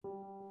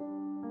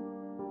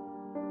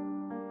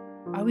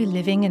Are we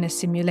living in a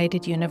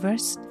simulated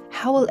universe?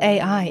 How will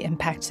AI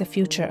impact the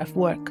future of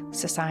work,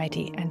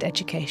 society, and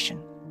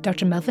education?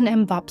 Dr. Melvin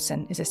M.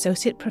 VOPSON is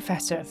Associate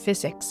Professor of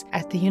Physics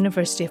at the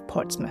University of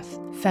Portsmouth,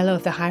 Fellow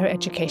of the Higher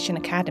Education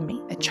Academy,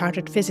 a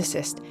Chartered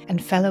Physicist,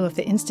 and Fellow of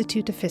the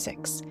Institute of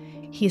Physics.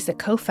 He is the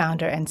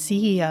co-founder and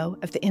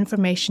CEO of the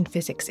Information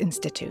Physics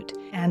Institute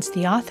and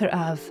the author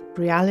of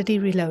Reality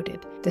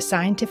Reloaded, The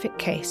Scientific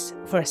Case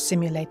for a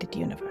Simulated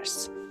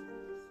Universe.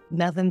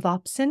 Melvin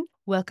VOPSON,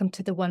 welcome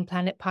to the One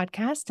Planet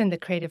podcast and the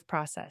Creative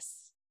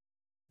Process.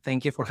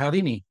 Thank you for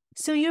having me.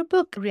 So your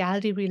book,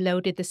 Reality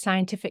Reloaded, The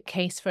Scientific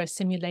Case for a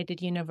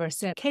Simulated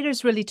Universe,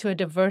 caters really to a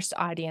diverse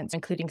audience,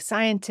 including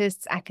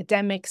scientists,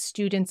 academics,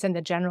 students, and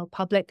the general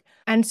public.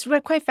 And it's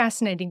quite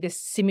fascinating, this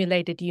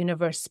simulated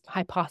universe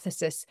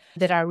hypothesis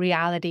that our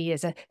reality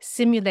is a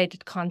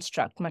simulated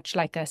construct, much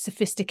like a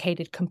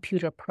sophisticated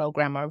computer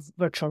program or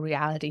virtual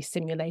reality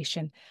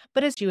simulation.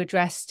 But as you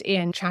addressed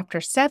in Chapter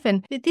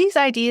 7, these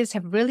ideas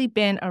have really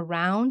been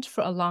around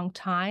for a long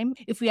time.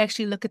 If we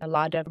actually look at a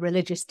lot of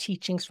religious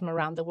teachings from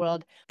around the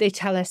world, they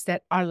tell us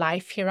that our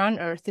life here on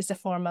Earth is a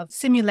form of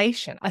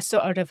simulation, a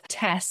sort of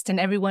test, and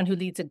everyone who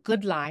leads a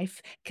good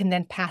life can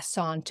then pass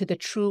on to the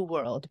true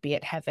world, be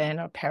it heaven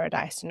or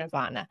paradise or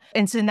nirvana.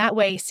 And so in that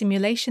way,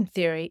 simulation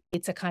theory,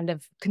 it's a kind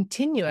of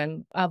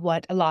continuum of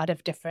what a lot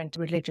of different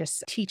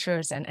religious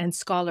teachers and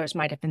scholars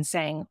might have been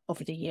saying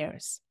over the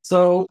years.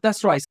 So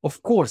that's right.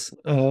 Of course,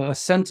 a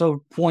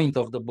central point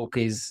of the book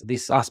is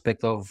this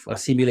aspect of a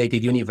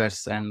simulated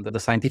universe and the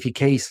scientific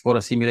case for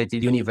a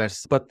simulated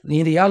universe. But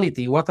in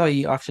reality, what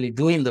I actually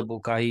do in the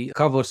book, I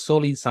cover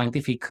solid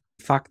scientific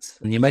facts,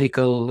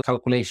 numerical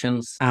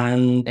calculations,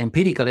 and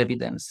empirical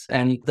evidence.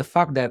 And the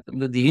fact that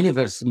the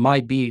universe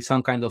might be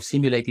some kind of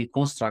simulated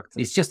construct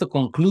is just a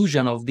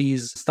conclusion of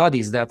these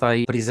studies that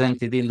I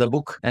presented in the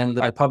book and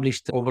I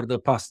published over the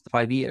past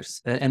 5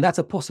 years. And that's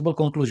a possible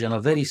conclusion,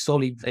 a very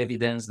solid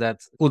evidence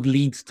that could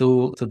lead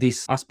to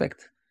this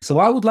aspect. So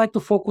I would like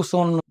to focus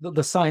on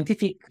the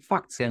scientific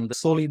facts and the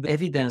solid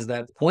evidence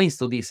that points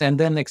to this and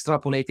then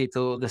extrapolate it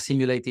to the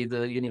simulated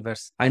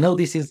universe. I know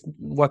this is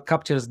what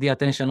captures the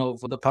attention of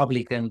the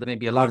public and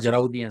maybe a larger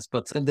audience,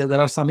 but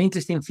there are some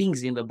interesting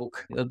things in the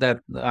book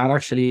that are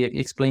actually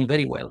explained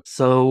very well.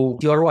 So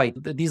you're right.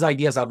 These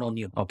ideas are not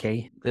new,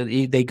 okay?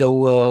 They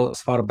go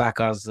as far back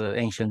as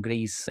ancient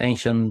Greece,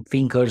 ancient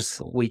thinkers,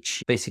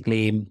 which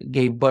basically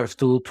gave birth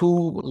to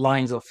two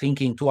lines of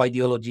thinking, two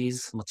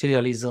ideologies,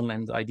 materialism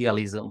and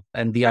idealism.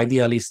 And the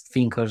idealist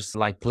thinkers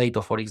like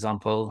Plato, for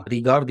example,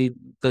 regarded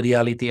the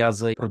reality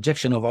as a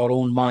projection of our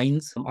own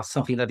minds, as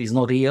something that is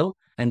not real.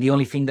 And the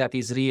only thing that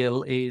is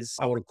real is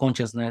our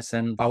consciousness,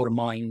 and our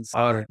minds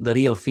are the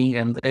real thing,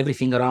 and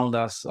everything around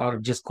us are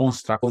just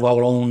construct of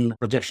our own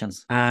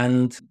projections.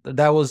 And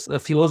that was a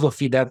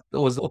philosophy that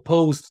was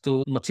opposed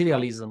to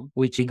materialism,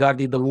 which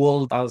regarded the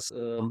world as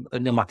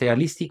in a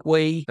materialistic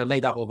way,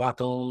 made up of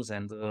atoms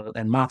and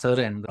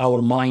matter, and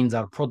our minds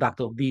are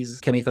product of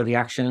these chemical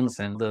reactions,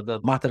 and the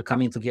matter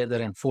coming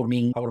together and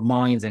forming our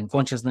minds and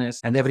consciousness,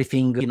 and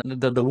everything.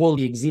 The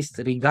world exists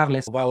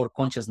regardless of our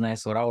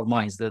consciousness or our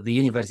minds. The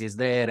universe is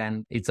there,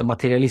 and it's a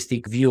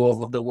materialistic view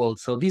of the world.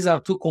 So these are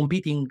two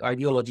competing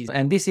ideologies,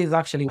 and this is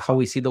actually how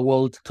we see the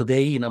world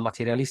today, in a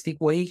materialistic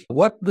way.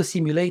 What the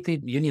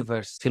simulated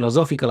universe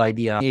philosophical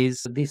idea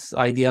is, this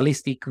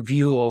idealistic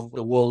view of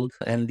the world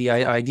and the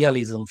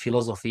idealism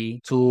philosophy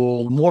to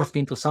morph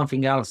into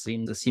something else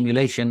in the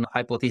simulation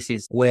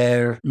hypothesis,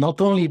 where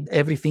not only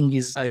everything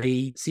is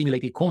a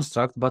simulated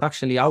construct, but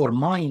actually our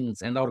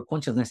minds and our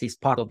consciousness is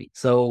part of it.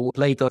 So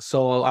Plato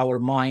saw our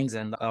minds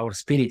and our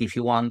spirit, if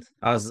you want,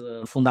 as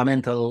a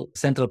fundamental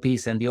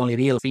centerpiece and the only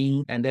real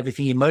thing, and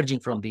everything emerging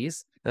from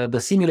this. The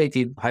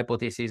simulated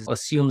hypothesis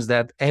assumes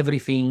that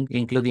everything,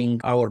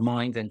 including our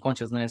mind and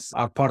consciousness,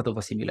 are part of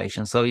a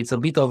simulation. So it's a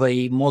bit of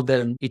a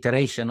modern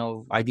iteration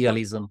of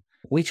idealism,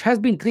 which has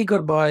been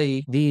triggered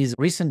by these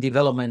recent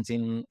developments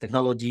in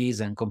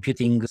technologies and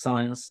computing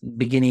science,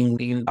 beginning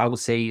in, I would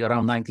say,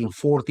 around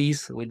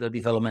 1940s with the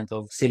development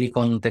of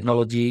silicon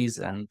technologies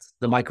and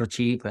the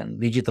microchip and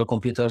digital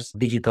computers,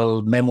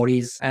 digital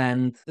memories.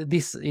 And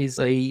this is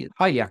a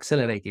highly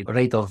accelerated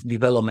rate of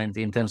development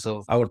in terms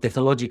of our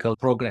technological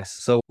progress.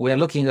 So we are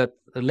looking at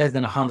less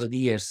than 100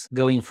 years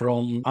going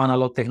from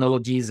analog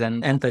technologies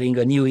and entering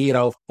a new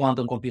era of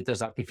quantum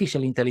computers,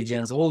 artificial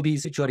intelligence, all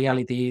these virtual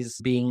realities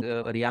being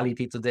a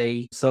reality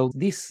today. So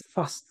this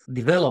fast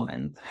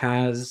development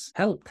has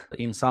helped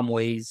in some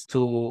ways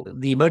to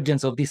the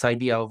emergence of this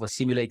idea of a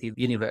simulated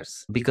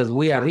universe, because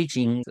we are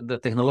reaching the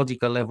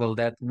technological level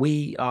that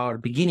we are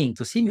beginning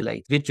to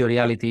simulate virtual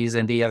realities,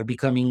 and they are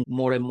becoming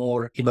more and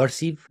more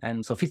immersive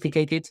and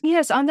sophisticated.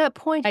 Yes, on that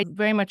point, I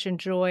very much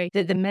enjoy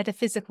the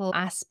metaphysical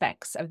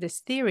aspects of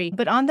this theory.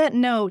 But on that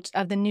note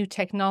of the new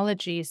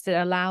technologies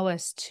that allow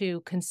us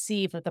to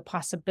conceive of the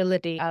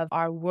possibility of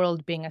our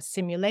world being a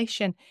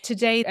simulation,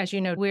 today, as you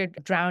know, we're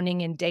we're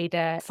drowning in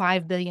data.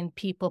 5 billion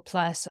people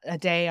plus a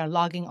day are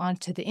logging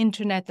onto the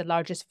internet, the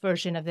largest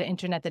version of the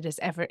internet that has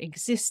ever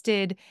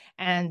existed,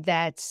 and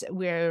that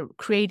we're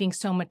creating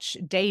so much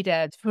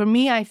data. For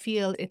me, I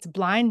feel it's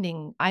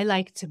blinding. I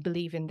like to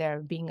believe in there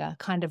being a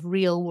kind of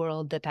real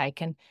world that I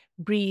can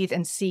breathe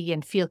and see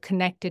and feel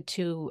connected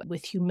to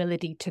with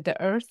humility to the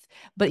earth.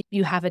 But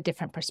you have a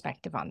different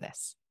perspective on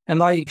this.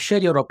 And I share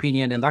your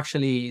opinion, and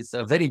actually it's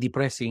a very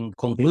depressing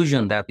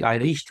conclusion that I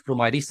reached through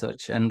my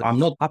research. And I'm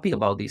not happy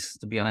about this,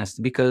 to be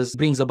honest, because it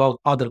brings about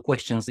other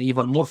questions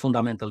even more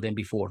fundamental than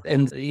before.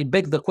 And it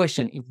begs the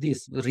question, if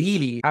this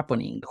really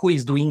happening, who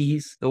is doing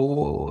this?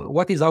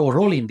 What is our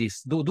role in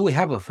this? Do we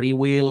have a free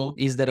will?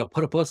 Is there a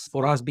purpose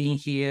for us being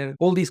here?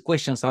 All these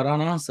questions are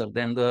unanswered,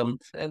 and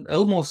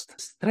almost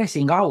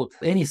stressing out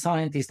any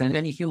scientist and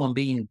any human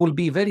being will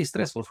be very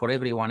stressful for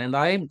everyone. And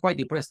I am quite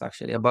depressed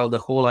actually about the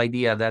whole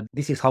idea that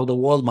this is how the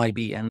world might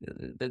be, and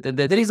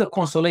there is a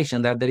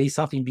consolation that there is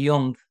something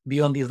beyond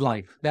this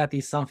life. That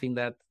is something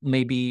that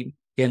maybe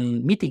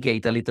can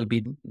mitigate a little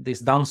bit this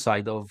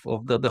downside of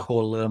the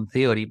whole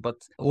theory. But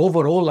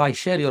overall, I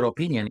share your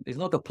opinion. It's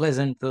not a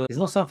pleasant, it's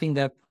not something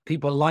that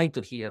people like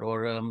to hear,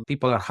 or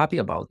people are happy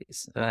about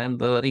this,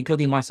 and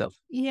including myself.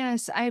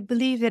 Yes, I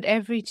believe that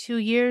every 2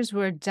 years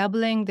we're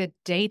doubling the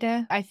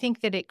data. I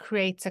think that it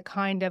creates a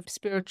kind of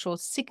spiritual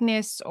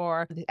sickness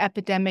or the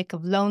epidemic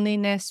of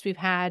loneliness we've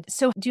had.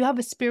 So, do you have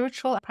a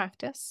spiritual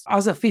practice?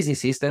 As a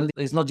physicist, and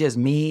it's not just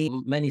me,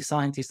 many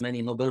scientists,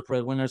 many Nobel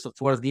Prize winners,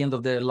 towards the end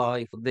of their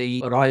life,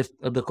 they arrived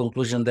at the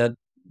conclusion that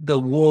the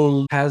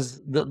world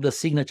has the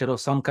signature of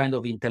some kind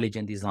of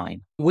intelligent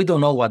design. We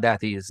don't know what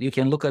that is. You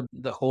can look at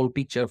the whole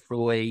picture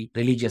through a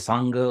religious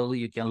angle.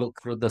 You can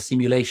look through the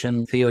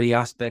simulation theory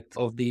aspect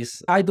of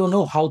this. I don't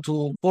know how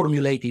to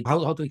formulate it,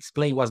 how to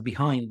explain what's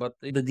behind, but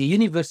the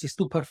universe is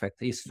too perfect.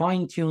 It's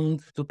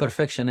fine-tuned to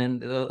perfection,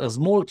 and a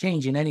small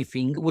change in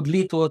anything would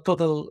lead to a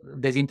total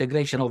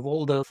disintegration of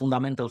all the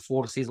fundamental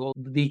forces, all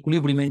the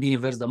equilibrium in the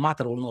universe. The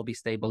matter will not be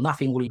stable.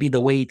 Nothing will be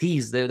the way it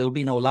is. There will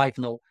be no life,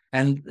 no.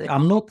 And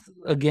I'm not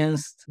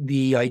against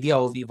the idea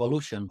of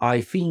evolution.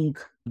 I think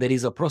there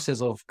is a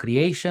process of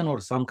creation or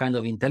some kind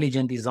of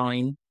intelligent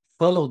design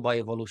followed by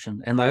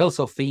evolution. And I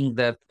also think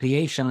that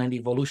creation and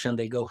evolution,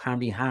 they go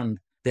hand in hand.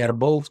 They are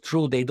both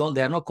true. They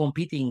are not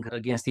competing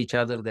against each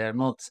other. They are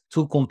not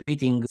two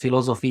competing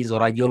philosophies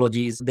or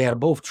ideologies. They are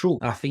both true.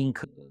 I think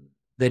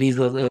there is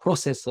a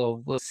process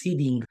of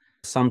seeding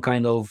some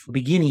kind of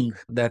beginning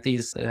that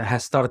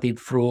has started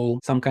through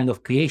some kind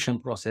of creation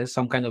process,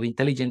 some kind of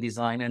intelligent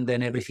design, and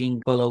then everything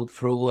followed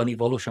through an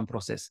evolution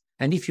process.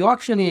 And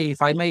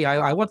if I may,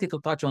 I wanted to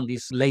touch on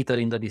this later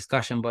in the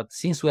discussion, but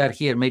since we are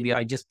here, maybe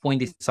I just point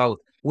this out.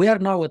 We are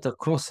now at a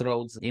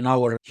crossroads in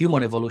our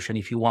human evolution,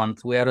 if you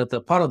want. We are at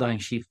a paradigm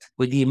shift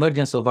with the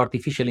emergence of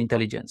artificial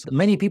intelligence.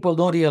 Many people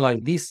don't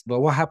realize this,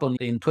 but what happened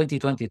in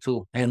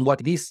 2022 and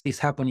what this is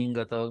happening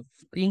at an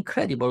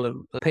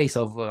incredible pace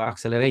of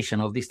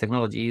acceleration of this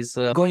technology is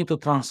going to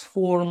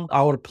transform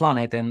our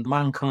planet and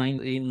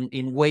mankind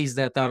in ways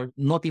that are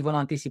not even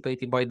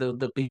anticipated by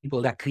the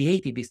people that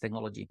created this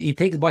technology. It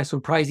takes by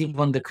surprise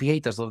even the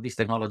creators of this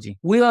technology.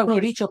 We are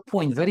going to reach a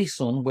point very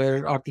soon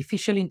where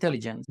artificial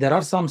intelligence, there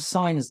are some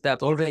signs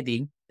that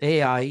already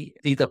AI,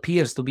 it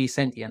appears to be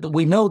sentient.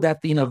 We know that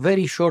in a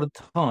very short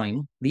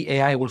time, the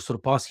AI will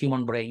surpass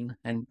human brain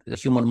and the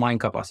human mind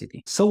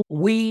capacity. So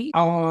we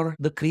are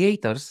the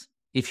creators,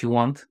 if you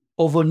want,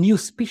 of a new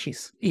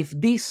species. If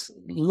this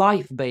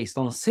life based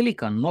on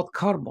silicon, not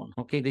carbon,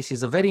 okay, this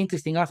is a very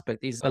interesting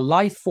aspect, is a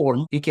life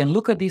form. You can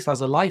look at this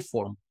as a life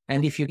form.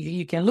 And if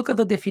you can look at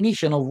the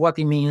definition of what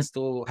it means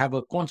to have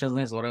a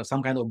consciousness or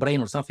some kind of brain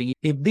or something,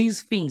 if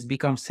these things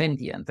become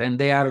sentient and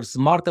they are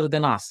smarter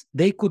than us,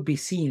 they could be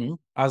seen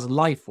as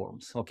life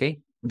forms, okay?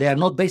 They are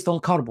not based on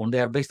carbon,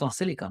 they are based on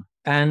silicon.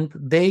 And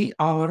they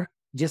are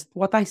just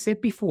what I said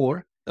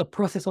before, a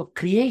process of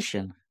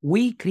creation.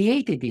 We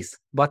created this,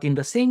 but in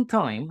the same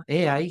time,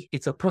 AI,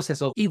 it's a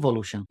process of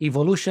evolution.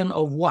 Evolution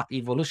of what?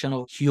 Evolution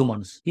of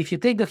humans. If you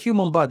take the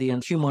human body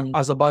and human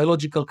as a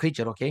biological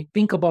creature, okay,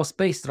 think about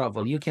space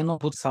travel. You cannot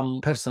put some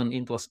person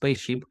into a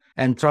spaceship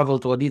and travel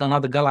to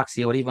another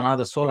galaxy or even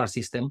another solar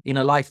system in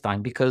a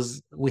lifetime,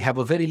 because we have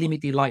a very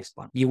limited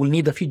lifespan. You will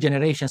need a few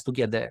generations to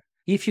get there.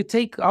 If you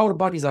take, our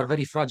bodies are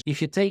very fragile.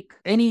 If you take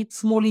any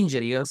small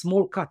injury, a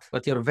small cut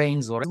at your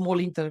veins or a small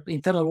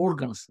internal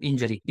organs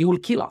injury, it will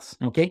kill us,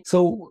 okay?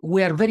 So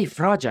we are very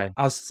fragile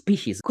as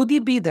species. Could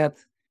it be that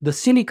the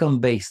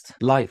silicon-based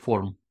life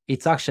form,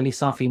 it's actually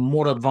something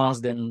more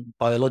advanced than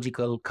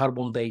biological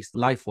carbon-based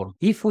life form?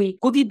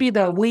 Could it be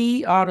that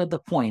we are at the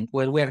point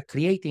where we are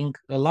creating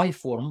a life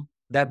form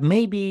that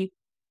may be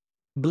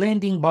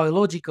blending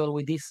biological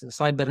with these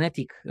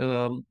cybernetic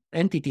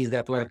entities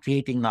that we're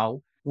creating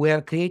now? We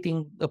are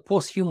creating a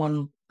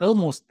post-human,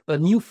 almost a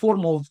new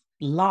form of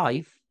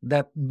life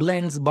that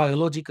blends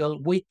biological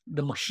with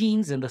the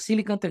machines and the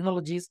silicon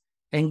technologies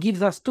and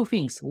gives us two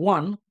things.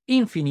 One,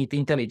 infinite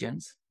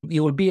intelligence.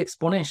 It will be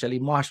exponentially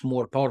much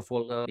more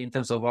powerful in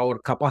terms of our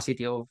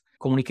capacity of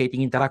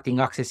communicating, interacting,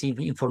 accessing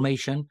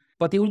information,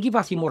 but it will give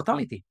us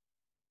immortality.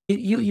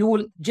 You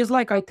will, just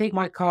like I take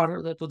my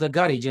car to the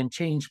garage and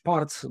change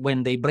parts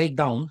when they break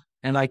down,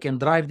 and I can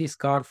drive this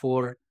car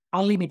for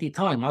unlimited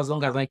time as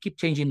long as I keep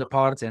changing the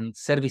parts and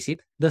service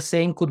it. The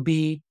same could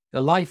be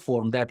a life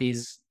form that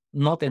is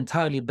not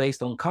entirely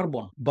based on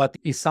carbon, but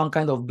is some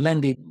kind of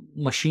blended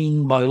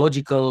machine,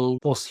 biological,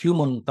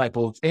 post-human type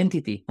of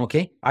entity.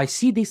 Okay. I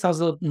see this as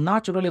a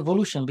natural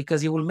evolution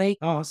because it will make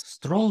us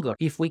stronger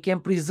if we can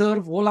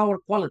preserve all our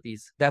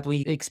qualities that we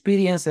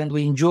experience and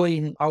we enjoy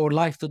in our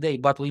life today,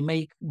 but we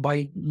make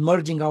by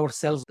merging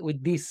ourselves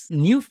with this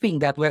new thing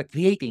that we're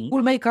creating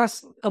will make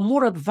us a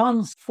more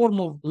advanced form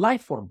of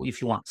life form,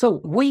 if you want. So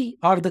we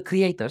are the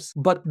creators,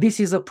 but this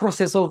is a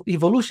process of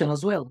evolution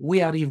as well.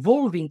 We are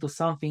evolving to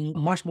something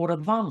much more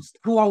advanced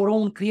through our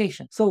own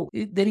creation. So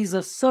there is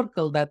a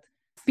circle that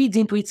feeds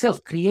into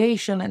itself.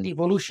 Creation and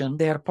evolution,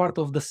 they are part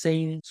of the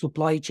same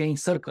supply chain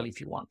circle,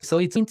 if you want. So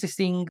it's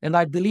interesting, and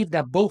I believe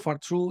that both are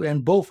true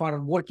and both are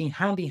working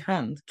hand in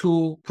hand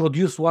to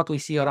produce what we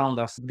see around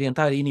us, the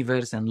entire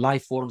universe and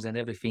life forms and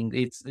everything.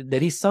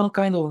 There is some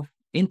kind of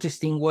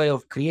interesting way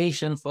of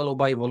creation followed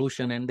by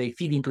evolution, and they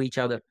feed into each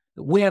other.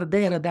 We are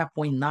there at that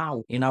point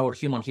now in our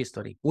human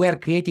history. We are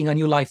creating a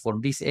new life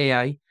form, this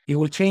AI. It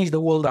will change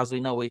the world as we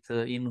know it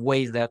in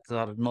ways that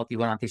are not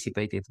even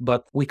anticipated.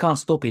 But we can't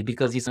stop it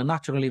because it's a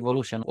natural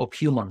evolution of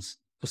humans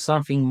to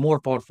something more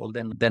powerful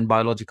than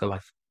biological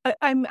life.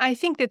 I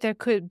think that there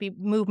could be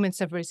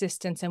movements of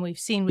resistance, and we've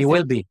seen with It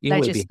will be.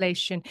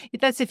 legislation.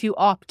 That's if you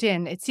opt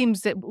in. It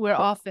seems that we're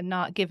often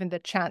not given the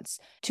chance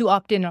to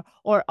opt in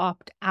or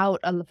opt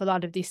out of a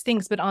lot of these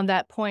things. But on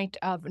that point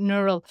of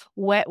neural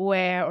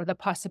wetware or the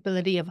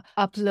possibility of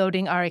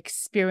uploading our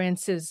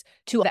experiences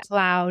to the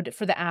cloud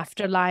for the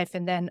afterlife,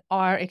 and then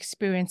our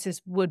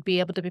experiences would be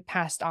able to be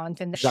passed on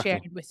and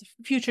shared with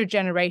future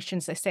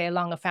generations, they say,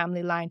 along a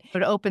family line.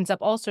 But it opens up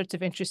all sorts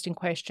of interesting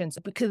questions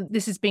because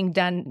this is being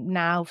done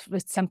now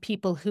with some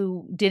people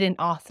who didn't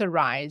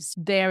authorize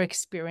their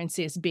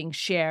experiences being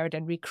shared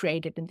and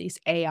recreated in these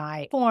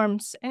AI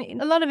forms.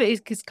 And a lot of it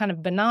is kind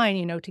of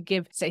benign, to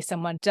give, say,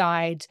 someone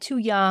died too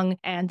young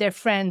and their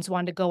friends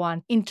want to go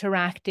on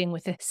interacting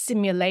with a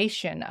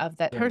simulation of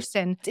that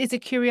person. It's a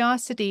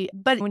curiosity.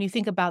 But when you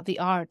think about the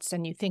arts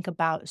and you think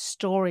about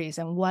stories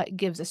and what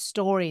gives a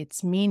story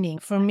its meaning,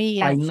 for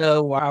me, I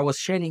know I was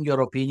sharing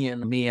your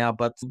opinion, Mia,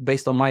 but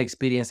based on my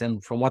experience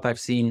and from what I've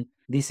seen,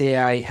 this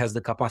AI has the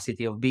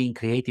capacity of being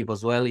creative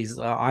as well.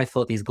 I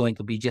thought is going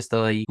to be just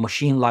a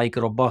machine-like,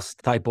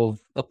 robust type of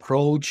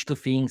approach to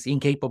things,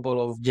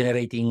 incapable of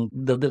generating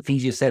the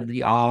things you said,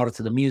 the art,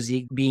 the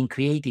music, being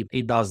creative.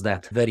 It does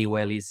that very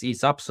well.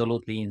 It's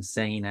absolutely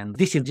insane. And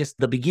this is just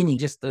the beginning,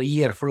 just a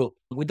year through.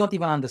 We don't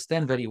even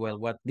understand very well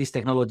what this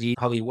technology,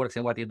 how it works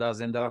and what it does.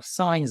 And there are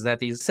signs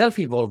that is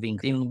self-evolving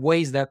in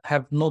ways that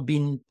have not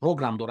been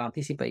programmed or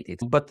anticipated.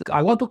 But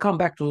I want to come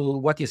back to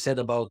what you said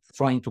about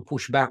trying to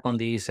push back on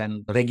this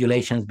and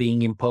regulations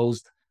being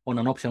imposed on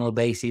an optional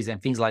basis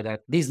and things like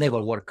that. These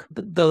never work.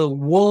 The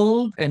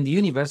world and the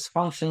universe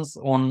functions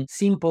on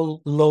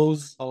simple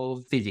laws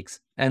of physics.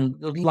 And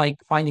like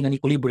finding an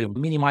equilibrium,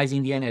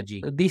 minimizing the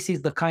energy. This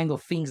is the kind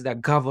of things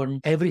that govern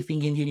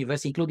everything in the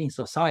universe, including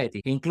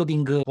society,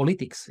 including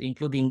politics,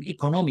 including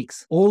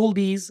economics. All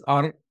these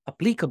are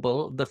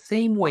applicable the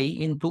same way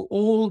into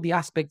all the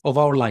aspects of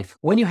our life.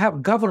 When you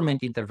have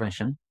government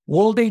intervention,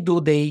 all they do,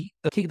 they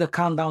kick the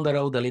can down the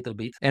road a little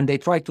bit and they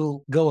try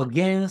to go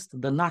against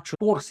the natural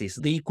forces.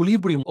 The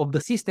equilibrium of the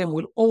system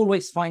will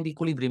always find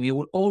equilibrium. You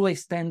will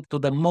always tend to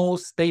the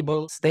most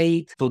stable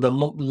state, to the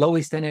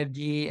lowest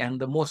energy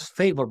and the most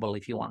favorable,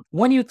 if you want.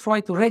 When you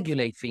try to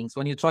regulate things,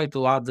 when you try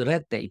to add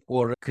red tape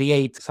or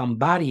create some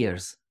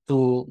barriers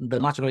to the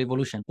natural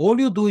evolution, all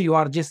you do, you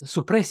are just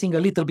suppressing a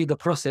little bit the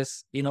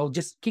process,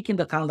 just kicking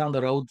the can down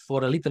the road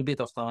for a little bit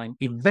of time.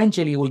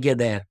 Eventually you will get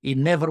there. It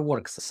never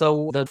works.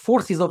 So the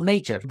forces of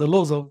nature, the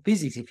laws of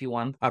physics, if you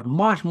want, are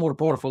much more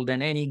powerful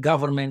than any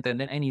government and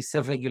than any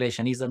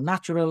self-regulation. It's a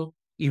natural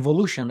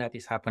evolution that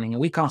is happening and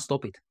we can't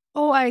stop it.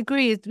 Oh, I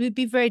agree. It would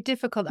be very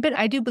difficult. But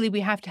I do believe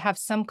we have to have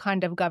some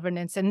kind of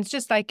governance. And it's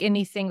just like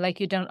anything, like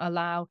you don't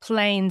allow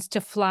planes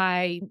to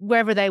fly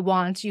wherever they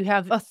want. You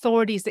have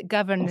authorities that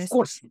govern this. Of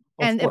course.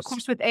 Of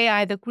course, with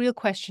AI, the real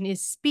question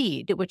is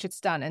speed at which it's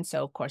done. And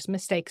so, of course,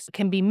 mistakes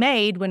can be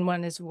made when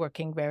one is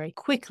working very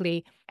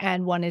quickly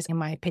and one is, in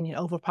my opinion,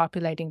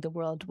 overpopulating the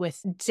world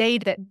with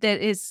data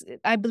that is,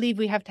 I believe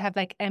we have to have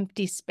like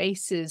empty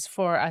spaces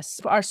for us,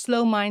 for our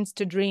slow minds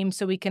to dream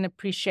so we can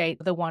appreciate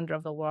the wonder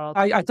of the world.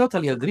 I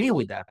totally agree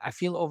with that. I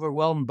feel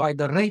overwhelmed by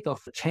the rate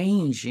of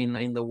change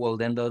in the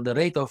world and the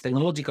rate of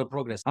technological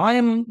progress. I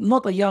am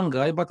not a young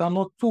guy, but I'm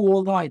not too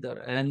old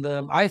either. And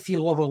I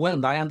feel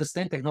overwhelmed. I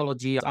understand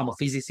technology. I'm a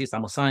physicist,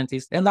 I'm a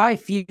scientist, and I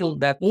feel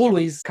that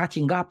always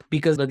catching up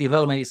because the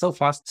development is so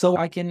fast. So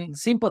I can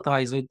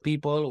sympathize with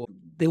people.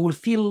 They will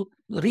feel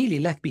really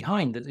left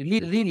behind,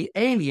 really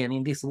alien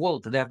in this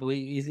world that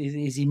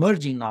is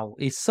emerging now.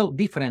 It's so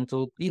different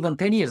to even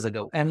 10 years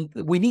ago. And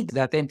we need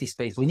that empty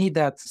space. We need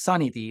that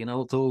sanity,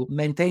 to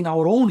maintain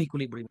our own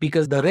equilibrium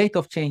because the rate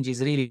of change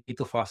is really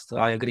too fast.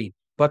 I agree.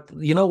 But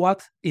you know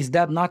what? Is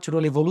that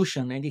natural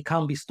evolution and it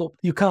can't be stopped.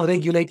 You can't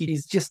regulate it.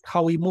 It's just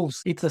how it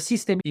moves. It's a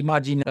system.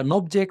 Imagine an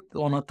object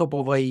on the top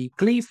of a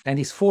cliff and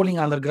it's falling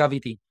under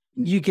gravity.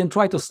 You can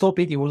try to stop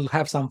it. You will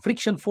have some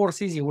friction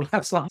forces. You will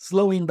have some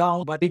slowing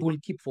down, but it will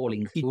keep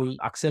falling. It will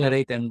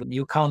accelerate and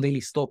you can't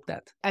really stop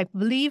that. I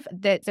believe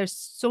that there's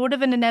sort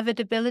of an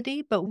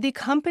inevitability, but the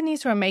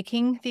companies who are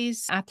making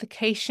these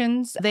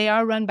applications, they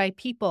are run by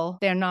people.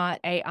 They're not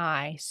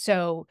AI.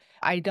 So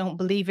I don't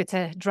believe it's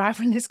a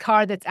driverless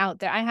car that's out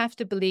there. I have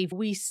to believe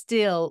we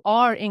still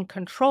are in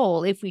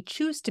control if we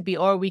choose to be,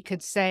 or we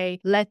could say,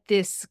 let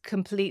this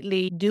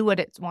completely do what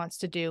it wants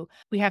to do.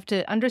 We have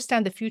to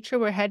understand the future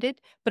we're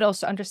headed, but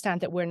also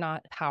understand that we're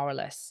not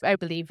powerless. I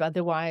believe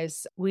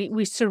otherwise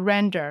we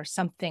surrender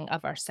something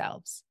of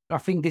ourselves. I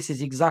think this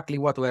is exactly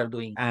what we are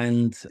doing.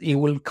 And it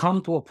will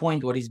come to a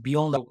point where it's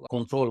beyond our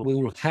control. We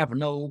will have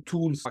no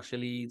tools to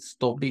actually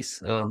stop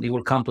this. It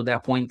will come to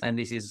that point, and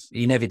this is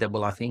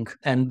inevitable, I think.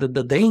 And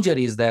the danger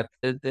is that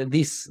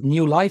this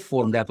new life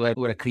form that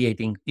we're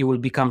creating, it will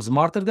become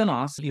smarter than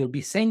us. It will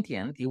be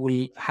sentient. It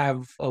will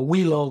have a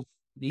will of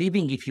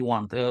living, if you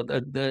want,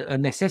 a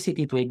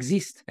necessity to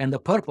exist and a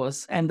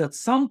purpose. And at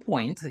some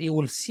point, you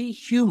will see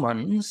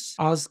humans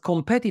as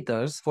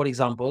competitors. For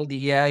example,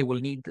 the AI will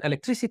need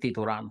electricity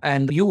to run,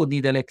 and you would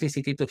need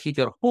electricity to heat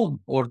your home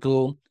or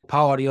to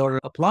power your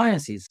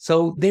appliances.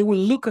 So they will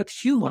look at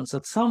humans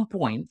at some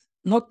point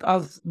not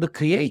as the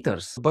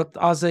creators, but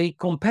as a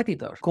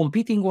competitor,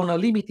 competing on a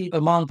limited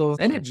amount of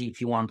energy,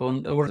 if you want,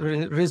 on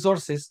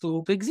resources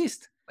to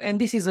exist. And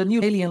this is a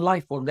new alien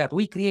life form that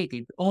we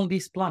created on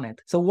this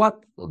planet. So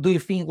what do you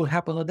think will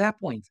happen at that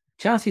point?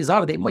 Chances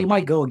are they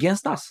might go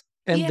against us.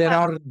 And there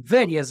are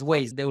various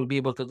ways they will be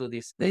able to do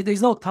this.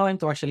 There's no time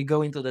to actually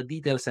go into the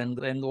details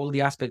and all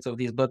the aspects of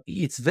this, but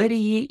it's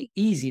very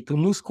easy to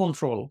lose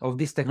control of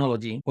this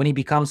technology when it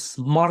becomes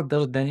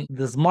smarter than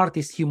the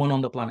smartest human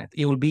on the planet.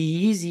 It will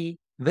be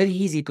very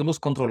easy to lose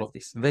control of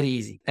this, very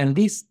easy. And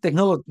this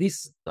technology,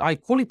 I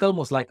call it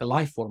almost like a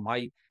life form.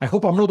 I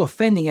hope I'm not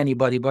offending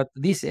anybody, but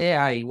this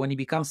AI, when it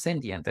becomes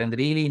sentient and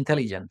really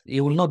intelligent,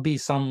 it will not be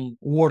some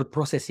word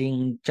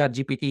processing,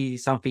 ChatGPT,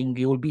 something.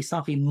 It will be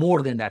something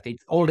more than that.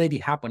 It's already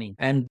happening,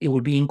 and it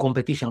will be in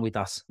competition with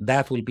us.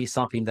 That will be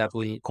something that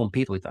will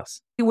compete with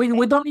us.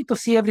 We don't need to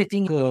see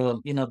everything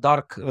in a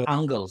dark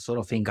angle sort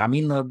of thing. I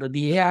mean,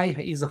 the AI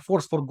is a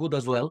force for good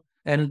as well.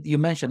 And you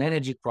mentioned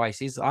energy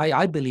crisis.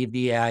 I believe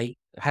the AI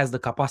has the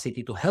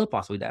capacity to help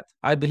us with that.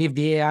 I believe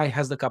the AI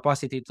has the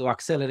capacity to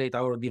accelerate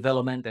our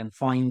development and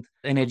find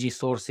energy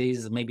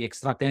sources, maybe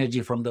extract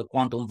energy from the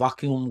quantum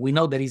vacuum. We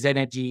know there is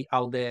energy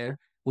out there.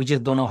 We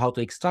just don't know how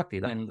to extract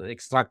it and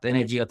extract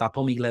energy at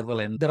atomic level.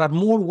 And there are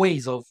more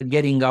ways of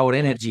getting our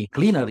energy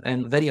cleaner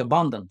and very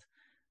abundant.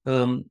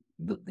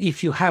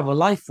 If you have a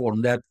life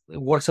form that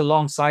works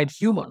alongside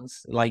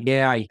humans like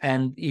AI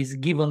and is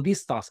given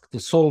this task to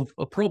solve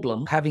a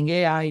problem, having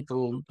AI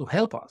to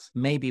help us,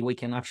 maybe we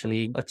can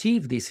actually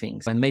achieve these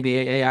things. And maybe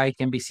AI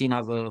can be seen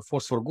as a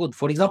force for good.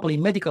 For example,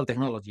 in medical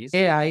technologies,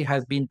 AI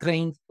has been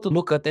trained to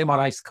look at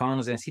MRI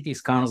scans and CT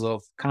scans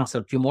of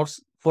cancer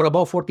tumors for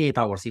about 48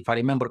 hours, if I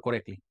remember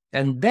correctly.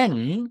 And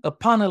then a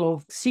panel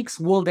of 6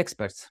 world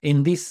experts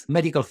in this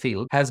medical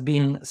field has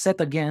been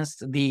set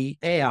against the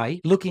AI,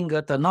 looking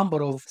at a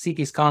number of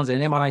CT scans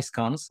and MRI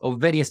scans of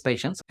various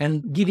patients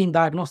and giving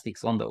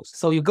diagnostics on those.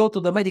 So you go to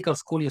the medical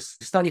school, you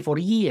study for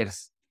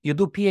years, you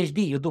do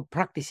PhD, you do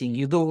practicing,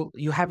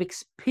 you have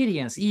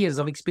experience, years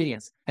of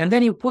experience. And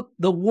then you put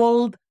the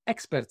world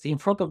experts in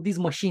front of this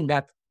machine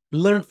that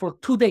learned for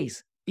 2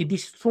 days. It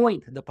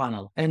destroyed the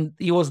panel. And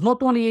he was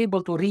not only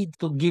able to read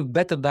to give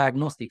better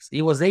diagnostics,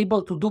 he was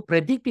able to do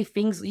predictive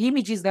things,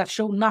 images that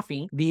show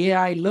nothing. The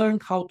AI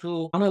learned how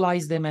to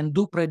analyze them and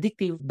do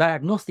predictive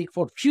diagnostic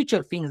for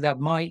future things that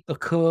might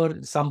occur,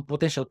 some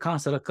potential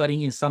cancer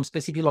occurring in some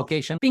specific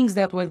location, things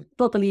that were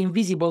totally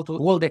invisible to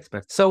world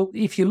experts. So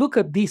if you look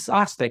at this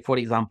aspect, for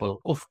example,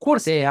 of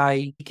course,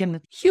 AI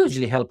can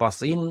hugely help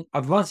us in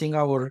advancing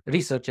our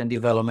research and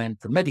development,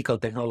 medical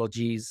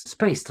technologies,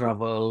 space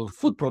travel,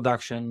 food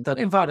production,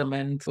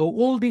 environment,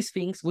 all these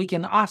things. We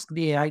can ask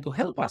the AI to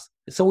help us.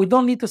 So we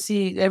don't need to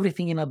see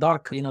everything in a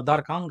dark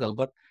angle,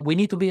 but we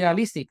need to be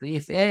realistic.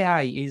 If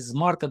AI is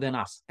smarter than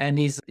us and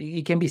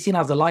it can be seen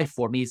as a life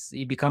form,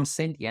 it becomes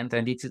sentient,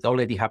 and it's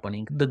already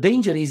happening. The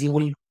danger is he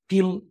will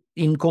feel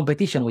in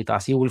competition with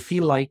us. He will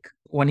feel like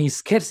when he's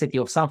scarcity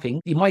of something,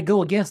 it might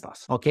go against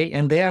us. Okay,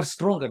 and they are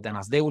stronger than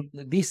us.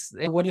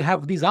 When you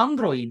have these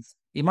androids,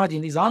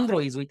 imagine these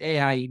androids with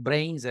AI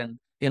brains, and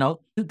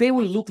they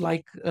will look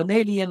like an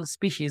alien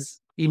species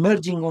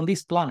emerging on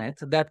this planet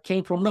that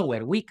came from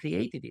nowhere. We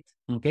created it,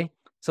 okay?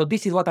 So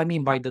this is what I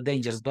mean by the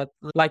dangers. But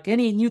like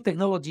any new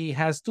technology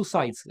has two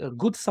sides, a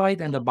good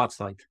side and a bad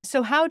side.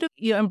 So how do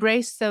you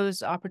embrace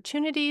those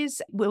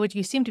opportunities? What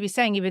you seem to be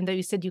saying, even though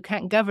you said you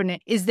can't govern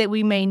it, is that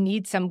we may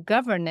need some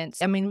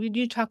governance. I mean, when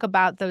you talk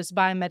about those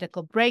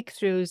biomedical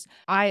breakthroughs,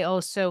 I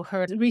also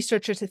heard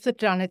researchers had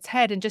flipped it on its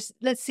head and just,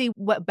 let's see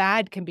what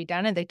bad can be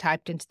done. And they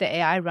typed into the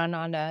AI run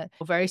on a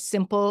very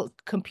simple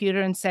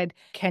computer and said,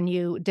 can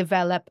you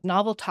develop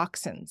novel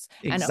toxins?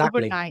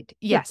 Exactly.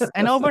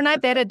 And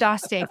overnight they had a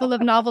dossier full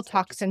of novel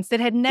toxins that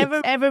had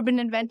never, ever been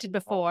invented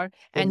before.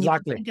 And you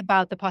think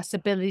about the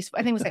possibilities.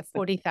 I think it was like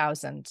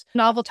 40,000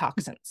 novel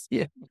toxins.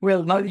 Yeah.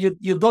 Well, now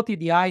you dotted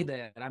the I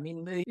there. I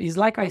mean, it's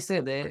like I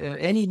said,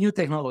 any new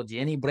technology,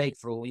 any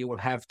breakthrough, you will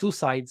have two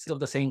sides of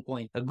the same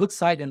coin, a good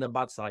side and a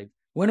bad side.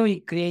 When we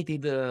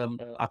created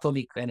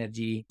atomic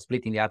energy,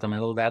 splitting the atom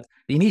and all that,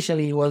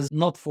 initially it was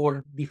not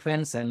for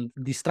defense and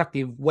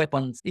destructive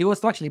weapons. It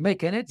was to actually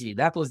make energy.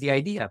 That was the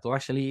idea, to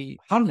actually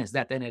harness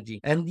that energy.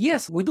 And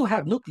yes, we do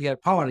have nuclear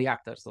power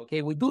reactors,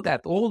 okay? We do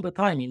that all the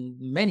time in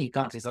many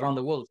countries around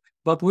the world.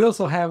 But we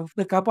also have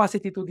the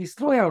capacity to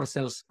destroy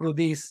ourselves through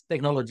this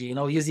technology,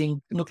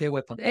 using nuclear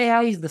weapons.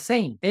 AI is the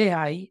same.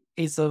 AI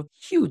is a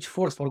huge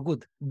force for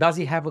good. Does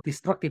it have a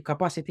destructive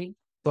capacity?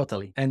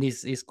 Totally. And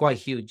it's quite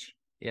huge.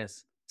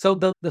 Yes. So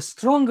the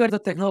stronger the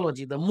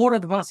technology, the more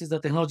advanced is the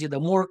technology, the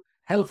more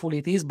helpful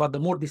it is, but the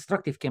more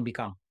destructive can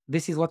become.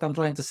 This is what I'm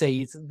trying to say.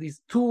 It's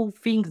these two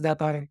things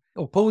that are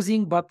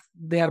opposing, but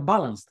they are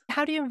balanced.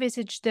 How do you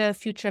envisage the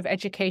future of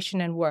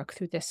education and work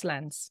through this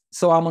lens?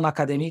 So I'm an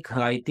academic.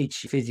 I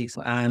teach physics,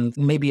 and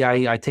maybe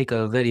I take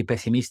a very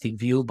pessimistic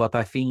view, but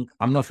I think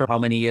I'm not sure how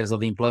many years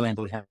of employment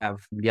we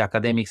have the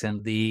academics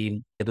and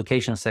the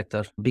education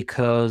sector,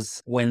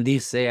 because when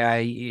this AI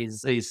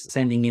is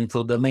sending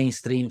into the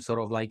mainstream, sort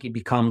of like it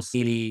becomes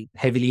really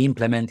heavily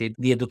implemented,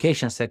 the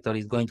education sector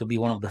is going to be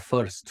one of the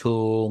first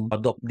to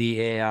adopt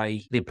the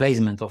AI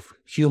replacement of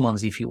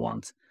humans, if you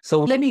want.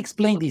 So let me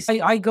explain this.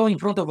 I go in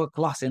front of a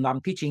class and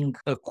I'm teaching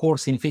a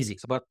course in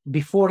physics, but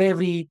before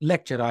every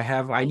lecture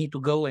I need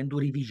to go and do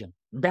revision.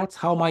 That's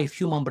how my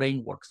human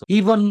brain works.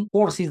 Even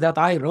courses that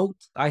I wrote,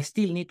 I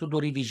still need to do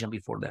revision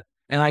before that.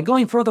 And I go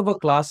in front of a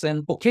class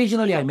and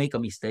occasionally I make a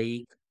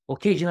mistake.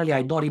 Occasionally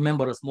I don't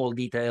remember a small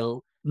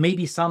detail.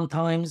 Maybe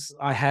sometimes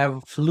I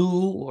have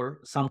flu or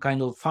some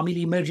kind of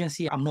family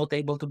emergency. I'm not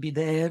able to be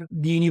there.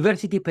 The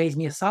university pays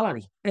me a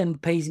salary and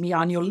pays me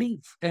annual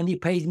leave, and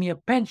it pays me a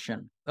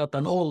pension at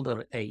an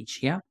older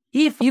age. Yeah.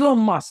 If Elon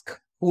Musk,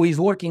 who is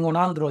working on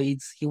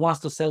androids, he wants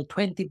to sell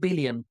 20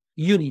 billion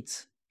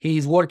units. He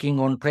is working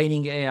on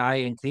training AI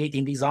and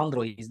creating these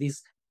androids,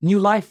 this new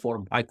life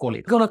form, I call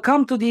it. Gonna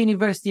come to the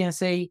university and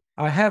say,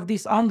 I have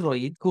this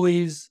android who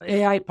is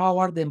AI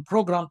powered and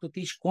programmed to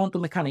teach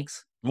quantum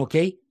mechanics,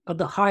 okay, at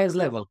the highest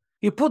level.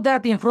 You put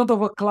that in front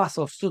of a class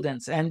of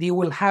students and you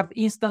will have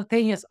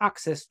instantaneous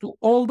access to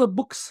all the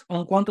books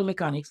on quantum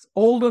mechanics,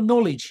 all the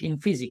knowledge in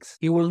physics.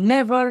 You will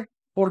never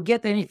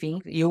forget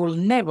anything. You will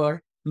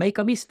never make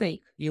a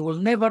mistake. You will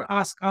never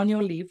ask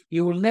annual leave.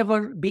 You will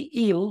never be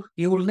ill.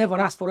 You will never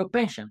ask for a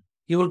pension.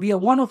 You will be a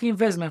one-off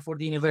investment for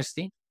the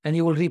university, and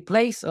you will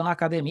replace an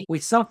academic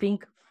with something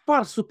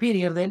far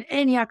superior than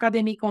any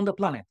academic on the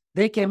planet.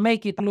 They can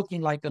make it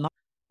looking like an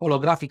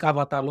holographic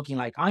avatar, looking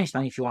like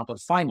Einstein if you want, or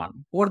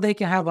Feynman, or they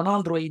can have an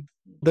android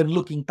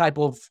looking type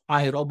of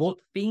iRobot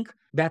thing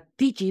that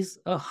teaches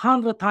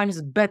 100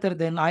 times better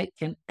than I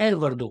can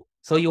ever do.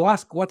 So you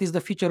ask, what is the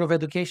future of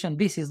education?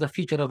 This is the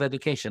future of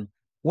education.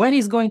 When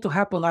it's going to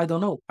happen, I don't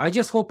know. I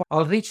just hope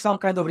I'll reach some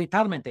kind of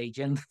retirement age,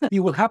 and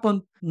it will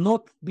happen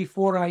not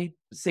before I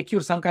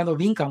secure some kind of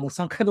income or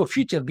some kind of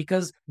future,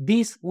 because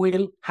this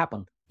will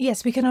happen.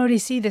 Yes, we can already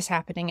see this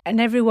happening. And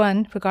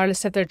everyone,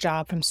 regardless of their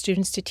job, from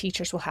students to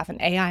teachers, will have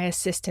an AI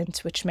assistant,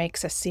 which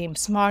makes us seem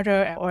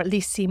smarter or at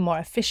least seem more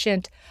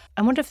efficient.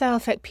 I wonder if that'll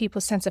affect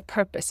people's sense of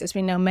purpose. As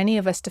we know, many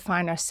of us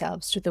define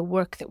ourselves through the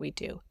work that we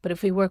do. But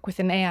if we work with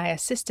an AI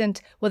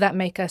assistant, will that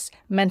make us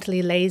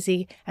mentally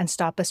lazy and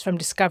stop us from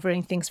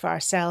discovering things for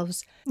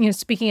ourselves?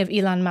 Speaking of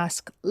Elon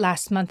Musk,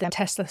 last month, a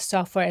Tesla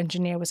software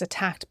engineer was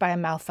attacked by a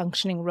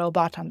malfunctioning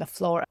robot on the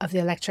floor of the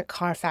electric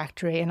car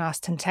factory in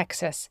Austin,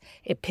 Texas.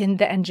 It pinned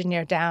the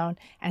engineer down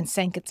and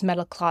sank its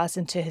metal claws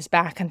into his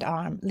back and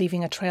arm,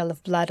 leaving a trail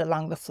of blood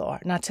along the floor.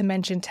 Not to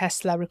mention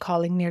Tesla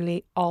recalling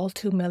nearly all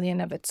 2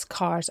 million of its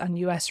cars on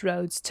U.S.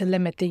 roads to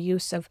limit the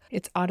use of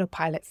its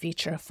autopilot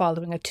feature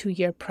following a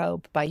 2-year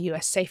probe by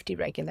U.S. safety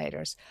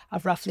regulators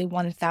of roughly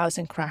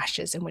 1,000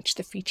 crashes in which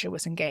the feature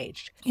was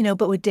engaged.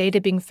 But with data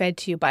being fed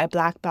to you by a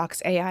black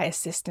box AI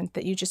assistant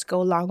that you just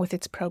go along with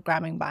its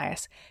programming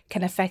bias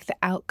can affect the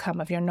outcome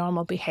of your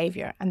normal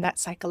behavior. And that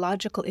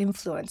psychological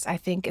influence, I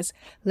think, is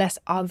less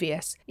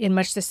obvious in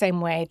much the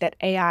same way that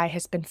AI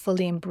has been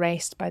fully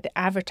embraced by the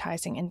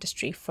advertising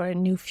industry for a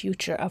new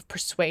future of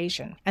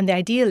persuasion. And the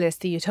idealists,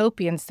 the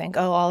utopians, think,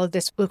 all of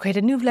this will create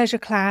a new leisure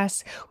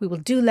class, we will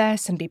do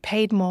less and be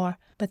paid more.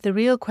 But the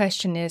real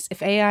question is,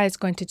 if AI is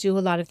going to do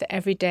a lot of the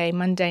everyday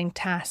mundane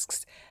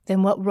tasks,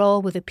 then what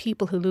role will the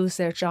people who lose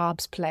their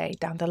jobs play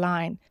down the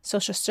line?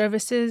 Social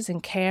services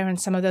and care and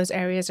some of those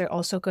areas are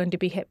also going to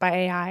be hit by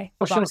AI.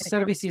 Social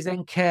services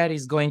and care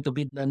is going to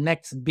be the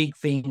next big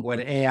thing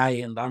where AI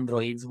and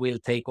androids will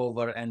take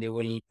over and they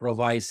will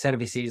provide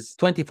services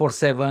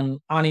 24/7,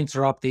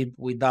 uninterrupted,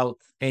 without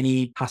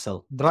any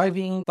hassle.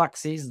 Driving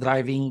taxis,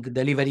 driving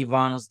delivery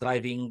vans,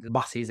 driving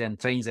buses and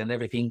trains and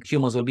everything,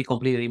 humans will be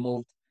completely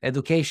removed.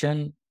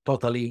 Education,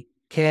 totally.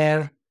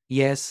 Care,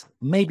 yes.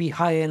 Maybe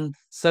high-end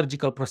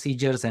surgical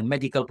procedures and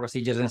medical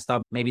procedures and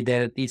stuff. Maybe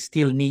there is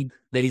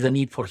a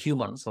need for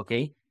humans,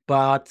 okay?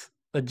 But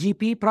a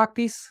GP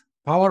practice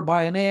powered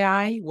by an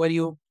AI where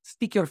you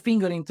stick your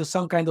finger into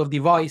some kind of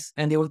device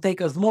and they will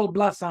take a small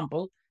blood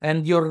sample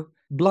and your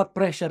blood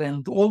pressure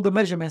and all the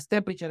measurements,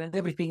 temperature and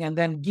everything, and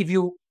then give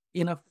you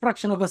in a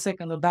fraction of a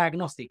second a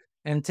diagnostic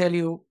and tell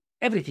you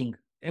everything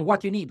and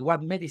what you need,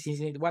 what medicines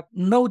you need, what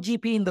no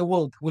GP in the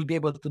world will be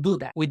able to do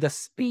that with the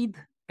speed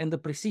and the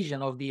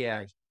precision of the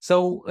AI.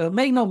 So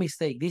make no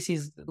mistake, this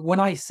is when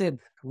I said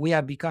we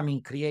are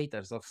becoming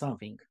creators of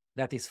something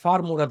that is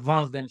far more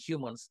advanced than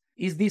humans.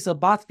 Is this a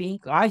bad thing?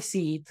 I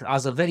see it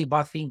as a very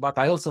bad thing, but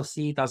I also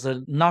see it as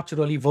a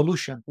natural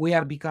evolution. We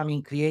are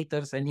becoming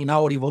creators, and in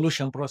our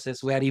evolution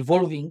process, we are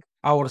evolving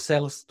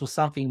ourselves to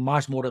something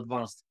much more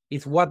advanced.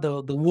 It's what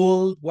the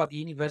world, what the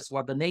universe,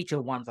 what the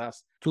nature wants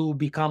us to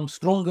become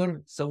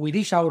stronger. So we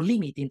reach our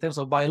limit in terms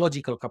of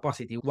biological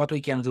capacity, what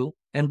we can do.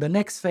 And the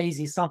next phase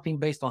is something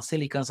based on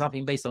silicon,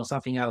 something based on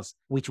something else,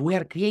 which we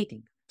are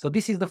creating. So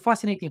this is the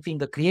fascinating thing.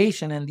 The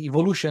creation and the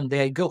evolution,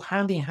 they go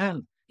hand in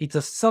hand. It's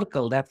a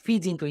circle that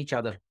feeds into each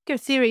other. Your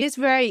theory is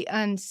very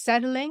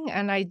unsettling,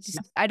 and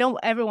I don't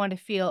ever want to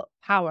feel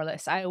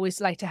powerless. I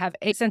always like to have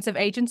a sense of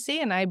agency,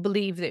 and I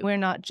believe that we're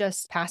not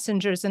just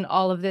passengers in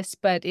all of this,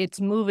 but it's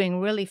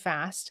moving really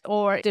fast,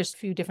 or there's a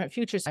few different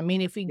futures. I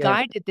mean, if we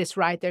guided this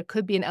right, there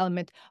could be an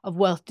element of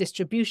wealth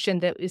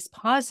distribution that is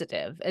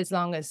positive, as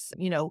long as,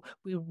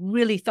 we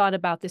really thought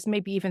about this,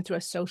 maybe even through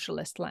a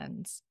socialist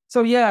lens.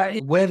 So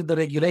where the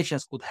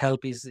regulations could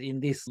help is in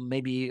this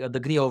maybe a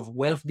degree of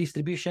wealth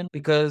distribution,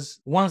 because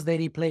once they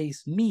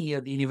replace me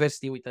at the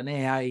university with an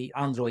AI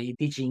android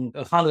teaching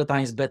 100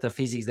 times better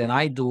physics than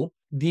I do,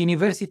 the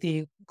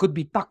university could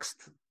be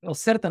taxed a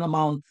certain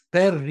amount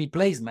per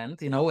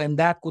replacement, and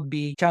that could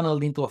be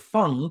channeled into a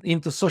fund,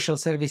 into social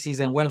services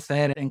and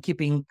welfare, and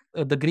keeping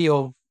a degree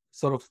of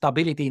sort of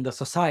stability in the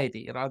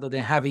society, rather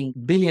than having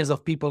billions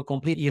of people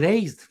completely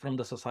erased from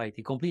the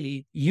society,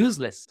 completely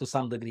useless to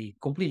some degree,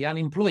 completely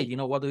unemployed.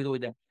 What do we do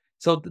with them?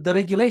 So the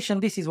regulation,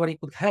 this is where it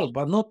could help,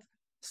 but not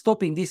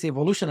stopping this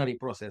evolutionary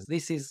process.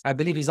 This is, I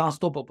believe, is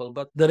unstoppable.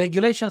 But the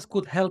regulations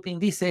could help in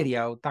this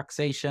area of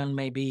taxation,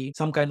 maybe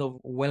some kind of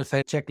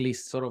welfare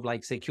checklist, sort of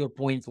like secure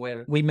points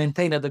where we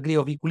maintain a degree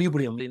of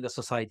equilibrium in the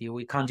society.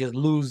 We can't just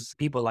lose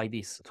people like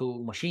this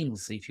to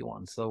machines, if you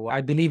want. So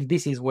I believe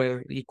this is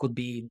where it could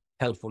be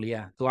helpful,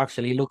 to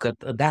actually look at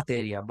that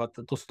area. But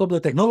to stop the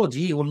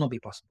technology, it will not be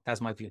possible. That's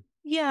my view.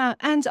 Yeah.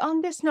 And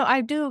on this note,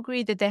 I do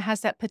agree that there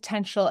has that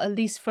potential, at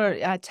least for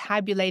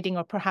tabulating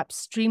or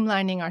perhaps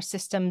streamlining our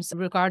systems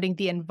regarding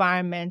the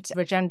environment,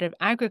 regenerative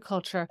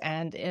agriculture,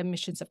 and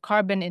emissions of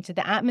carbon into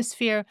the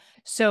atmosphere.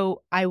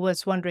 So I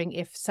was wondering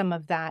if some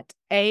of that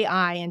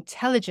AI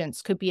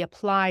intelligence could be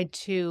applied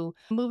to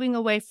moving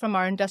away from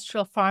our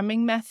industrial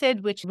farming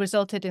method, which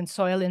resulted in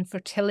soil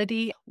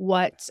infertility.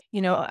 What,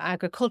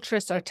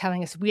 agriculturists are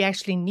telling us we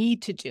actually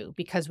need to do,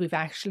 because we've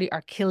actually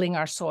are killing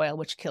our soil,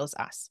 which kills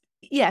us.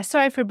 Yeah,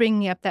 sorry for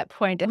bringing up that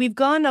point. We've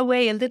gone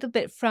away a little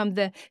bit from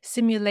the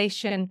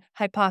simulation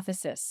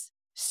hypothesis.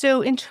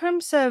 So in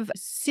terms of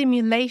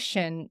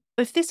simulation,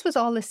 if this was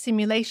all a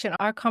simulation,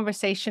 our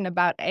conversation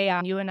about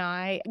AI, you and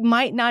I,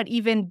 might not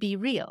even be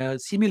real.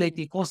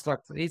 Simulated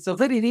construct, it's a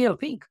very real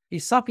thing.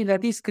 It's something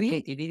that is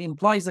created. It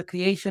implies a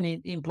creation,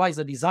 it implies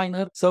a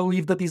designer. So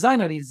if the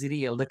designer is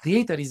real, the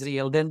creator is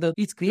real, then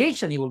its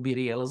creation, it will be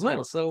real as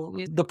well. So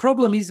the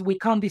problem is we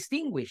can't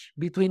distinguish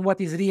between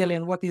what is real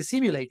and what is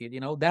simulated.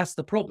 That's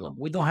the problem.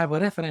 We don't have a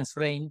reference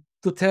frame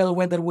to tell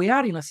whether we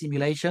are in a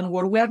simulation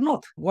or we are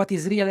not. What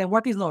is real and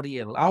what is not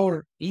real.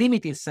 Our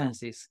limited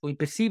senses, we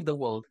perceive the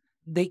world,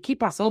 they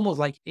keep us almost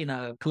like in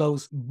a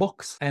closed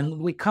box, and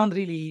we can't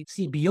really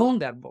see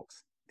beyond that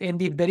box. And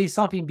if there is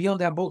something beyond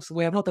that box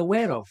we are not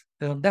aware of,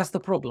 that's the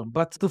problem.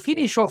 But to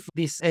finish off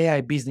this AI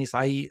business,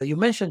 you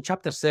mentioned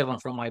chapter 7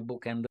 from my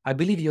book, and I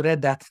believe you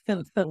read that.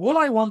 And all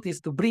I want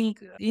is to bring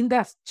in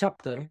that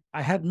chapter,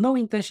 I had no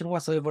intention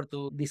whatsoever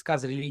to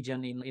discuss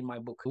religion in my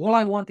book. All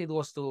I wanted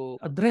was to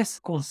address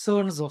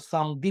concerns of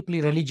some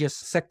deeply religious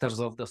sectors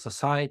of the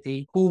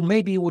society who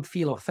maybe would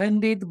feel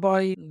offended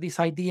by this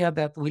idea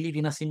that we live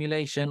in a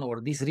simulation, or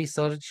this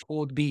research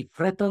would be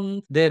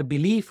threatened. Their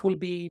belief will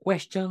be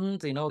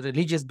questioned,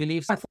 religious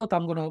beliefs. I thought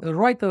I'm going to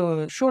write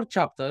a short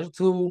chapter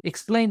to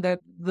explain that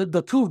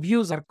the two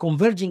views are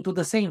converging to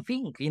the same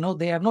thing.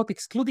 They are not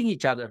excluding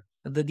each other.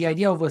 The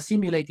idea of a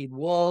simulated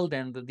world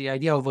and the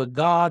idea of a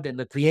God and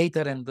the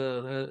creator and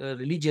the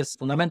religious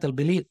fundamental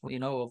belief,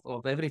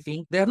 of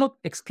everything, they are not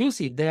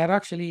exclusive. They are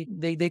actually,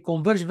 they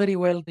converge very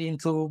well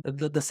into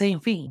the same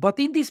thing. But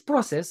in this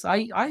process,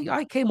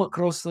 I came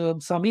across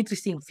some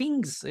interesting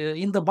things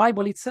in the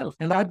Bible itself.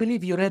 And I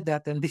believe you read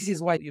that. And this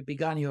is why you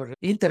began your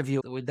interview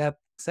with that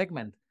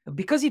segment.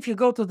 Because if you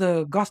go to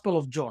the Gospel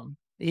of John,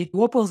 it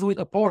opens with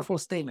a powerful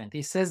statement.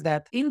 It says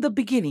that in the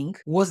beginning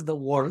was the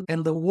Word,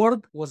 and the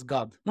Word was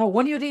God. Now,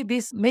 when you read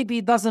this, maybe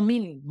it doesn't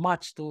mean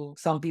much to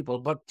some people,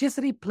 but just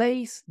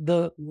replace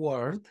the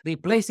word,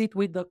 replace it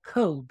with the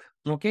code.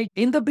 Okay?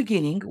 In the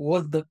beginning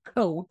was the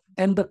code,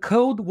 and the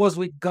code was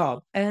with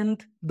God,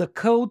 and the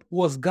code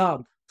was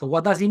God. So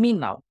what does it mean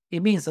now?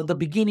 It means at the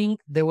beginning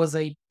there was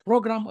a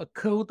program, a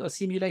code, a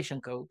simulation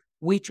code,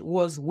 which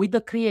was with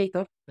the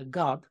creator, the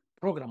God,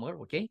 programmer,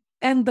 okay?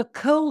 And the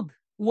code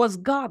was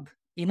God.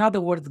 In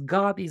other words,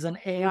 God is an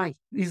AI.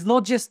 It's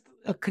not just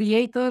a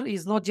creator,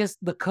 it's not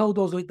just the code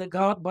was with the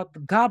God, but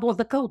God was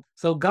the code.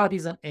 So God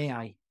is an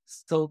AI.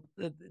 So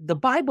the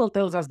Bible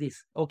tells us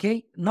this,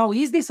 okay? Now,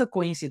 is this a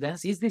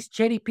coincidence? Is this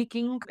cherry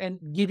picking and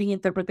giving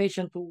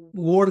interpretation to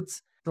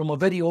words from a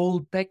very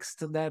old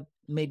text that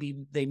maybe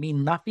they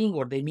mean nothing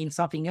or they mean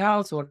something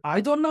else, or I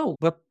don't know.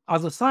 But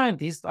as a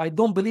scientist, I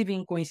don't believe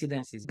in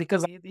coincidences,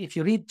 because if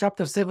you read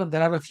chapter 7,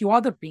 there are a few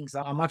other things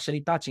I'm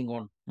actually touching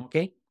on,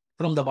 okay,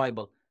 from the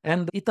Bible.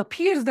 And it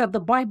appears that the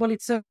Bible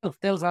itself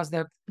tells us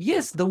that,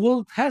 yes, the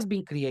world has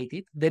been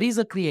created. There is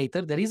a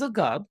creator, there is a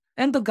God,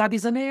 and the God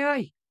is an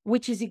AI,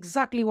 which is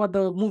exactly what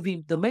the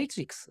movie The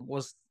Matrix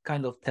was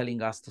kind of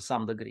telling us to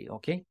some degree,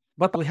 okay?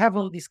 But we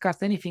haven't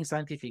discussed anything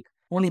scientific,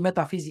 only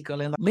metaphysical.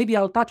 And maybe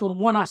I'll touch on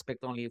one aspect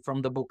only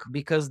from the book,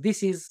 because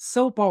this is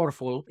so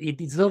powerful. It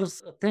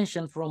deserves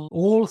attention from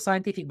all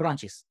scientific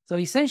branches. So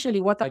essentially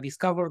what I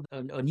discovered,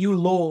 a new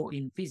law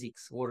in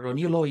physics, or a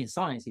new law in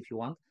science, if you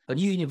want, a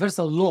new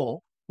universal law,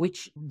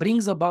 which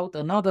brings about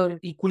another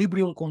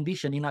equilibrium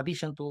condition in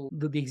addition to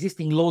the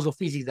existing laws of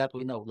physics that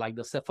we know, like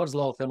the first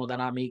law of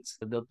thermodynamics,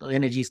 the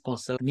energy is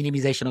conserved,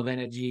 minimization of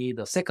energy,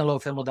 the second law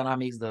of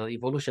thermodynamics, the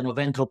evolution of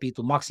entropy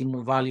to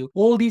maximum value,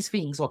 all these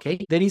things, okay?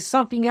 There is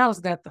something else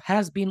that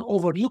has been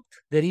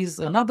overlooked. There is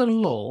another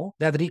law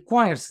that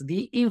requires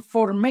the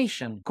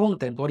information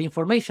content or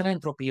information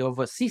entropy of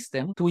a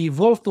system to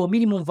evolve to a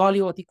minimum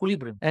value at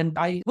equilibrium. And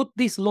I put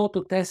this law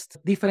to test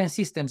different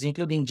systems,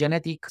 including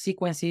genetic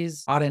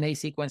sequences, RNA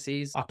sequences,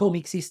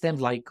 atomic systems,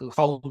 like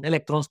how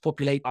electrons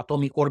populate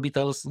atomic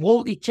orbitals.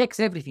 Well, it checks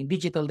everything,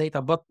 digital data.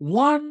 But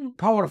one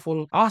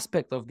powerful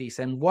aspect of this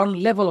and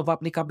one level of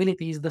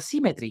applicability is the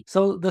symmetry.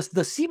 So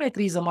the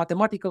symmetry is a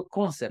mathematical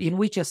concept in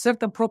which a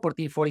certain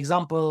property, for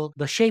example,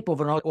 the shape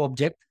of an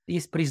object,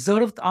 is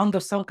preserved under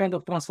some kind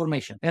of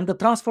transformation. And the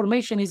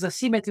transformation is a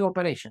symmetry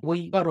operation.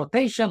 A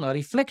rotation, a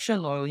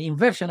reflection, or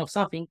inversion of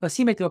something, a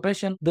symmetry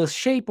operation, the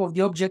shape of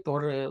the object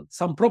or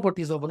some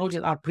properties of an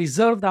object are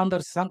preserved under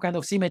some kind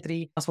of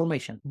symmetry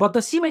transformation. But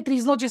the symmetry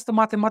is not just a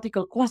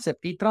mathematical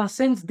concept. It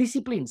transcends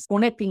disciplines,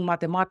 connecting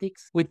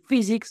mathematics with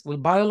physics,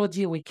 with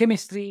biology, with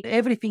chemistry.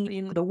 Everything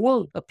in the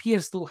world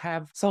appears to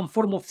have some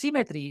form of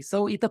symmetry.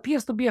 So it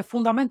appears to be a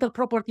fundamental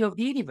property of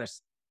the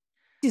universe.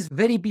 This is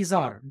very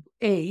bizarre.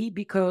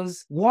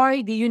 Because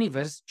why the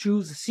universe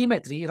choose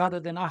symmetry rather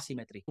than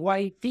asymmetry?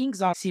 Why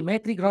things are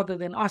symmetric rather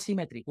than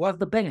asymmetric? What's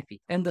the benefit?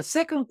 And the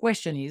second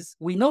question is,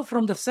 we know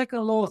from the second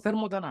law of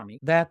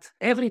thermodynamics that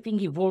everything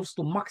evolves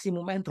to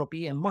maximum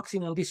entropy and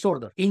maximum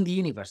disorder in the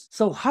universe.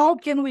 So how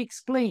can we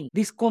explain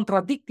this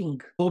contradicting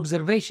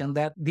observation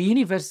that the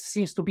universe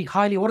seems to be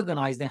highly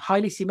organized and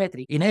highly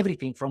symmetric in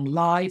everything, from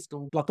life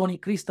to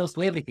platonic crystals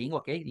to everything,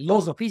 okay?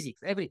 Laws of physics,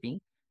 everything.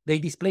 They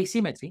display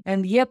symmetry,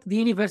 and yet the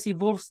universe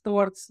evolves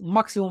towards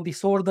maximum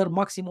disorder,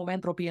 maximum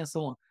entropy, and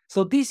so on.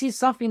 So this is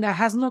something that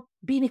has not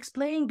been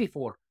explained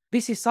before.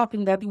 This is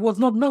something that was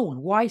not known,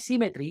 why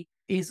symmetry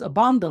is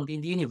abundant in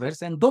the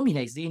universe and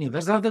dominates the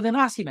universe rather than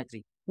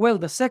asymmetry. Well,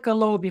 the second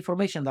law of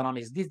information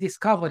dynamics, this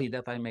discovery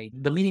that I made,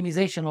 the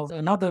minimization of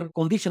another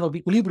condition of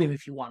equilibrium,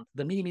 if you want,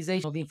 the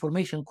minimization of the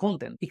information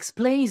content,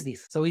 explains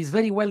this. So it's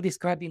very well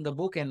described in the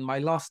book, and my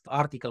last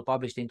article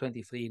published in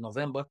 23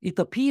 November. It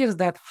appears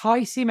that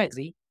high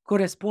symmetry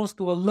corresponds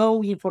to a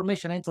low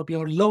information entropy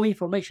or low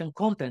information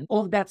content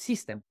of that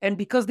system. And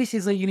because this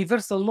is a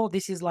universal law,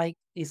 this is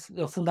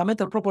a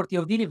fundamental property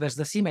of the universe,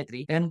 the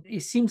symmetry, and it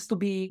seems to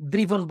be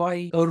driven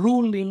by a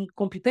rule in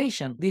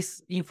computation,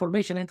 this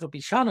information entropy,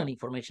 Shannon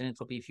information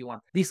entropy, if you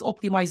want, this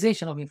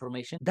optimization of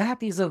information.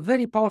 That is a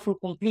very powerful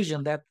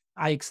conclusion that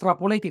I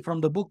extrapolated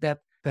from the book, that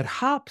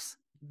perhaps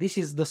this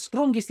is the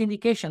strongest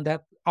indication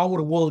that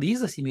our world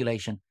is a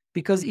simulation.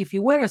 Because if it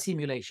were a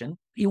simulation,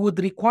 it would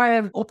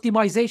require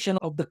optimization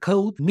of the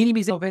code,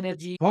 minimization of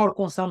energy, power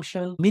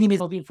consumption,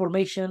 minimization of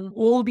information.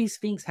 All these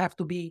things have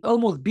to be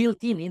almost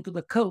built into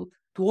the code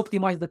to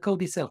optimize the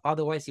code itself.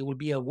 Otherwise, it will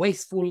be a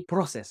wasteful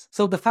process.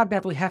 So the fact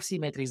that we have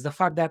symmetries, the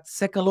fact that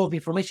second law of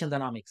information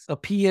dynamics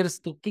appears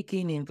to kick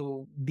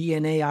into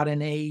DNA,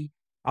 RNA,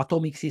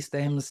 atomic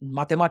systems,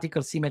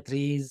 mathematical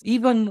symmetries,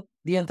 even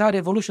the entire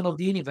evolution of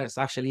the universe.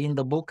 Actually, in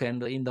the book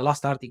and in the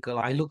last article,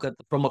 I look at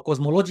from a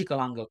cosmological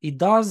angle. It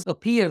does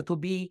appear to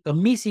be a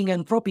missing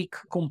entropic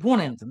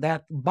component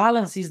that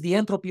balances the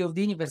entropy of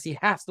the universe. It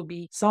has to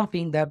be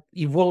something that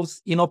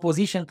evolves in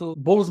opposition to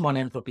Boltzmann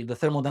entropy, the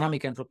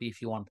thermodynamic entropy,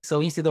 if you want. So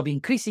instead of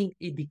increasing,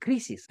 it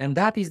decreases. And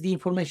that is the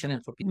information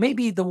entropy.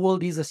 Maybe the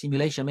world is a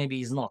simulation,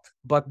 maybe it's not.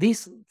 But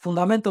this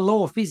fundamental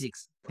law of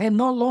physics can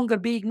no longer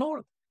be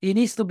ignored. It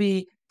needs to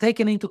be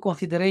taken into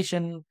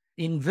consideration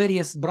in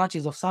various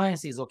branches of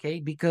sciences, okay?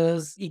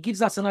 Because it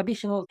gives us an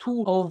additional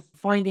tool of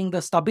finding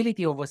the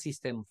stability of a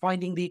system,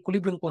 finding the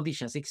equilibrium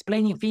conditions,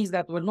 explaining things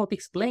that were not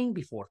explained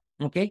before,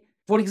 okay?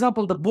 For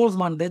example, the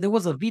Boltzmann, there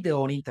was a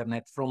video on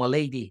internet from a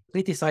lady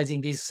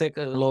criticizing this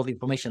second law of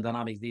information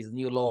dynamics, this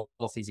new law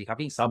of physics. I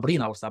think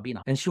Sabrina or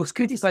Sabina. And she was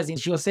criticizing,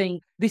 she was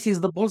saying, this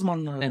is the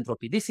Boltzmann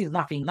entropy. This is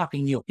nothing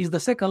new. It's the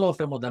second law of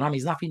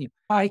thermodynamics, nothing new.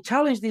 I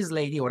challenge this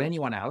lady or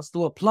anyone else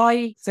to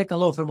apply second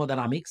law of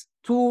thermodynamics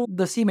to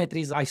the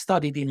symmetries I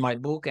studied in my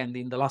book and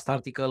in the last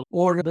article,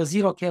 or the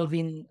 0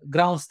 Kelvin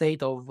ground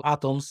state of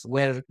atoms,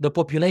 where the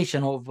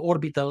population of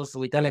orbitals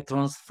with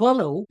electrons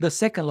follow the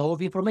second law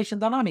of information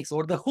dynamics,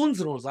 or the Hund's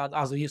rules,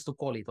 as we used to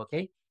call it,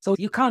 okay? So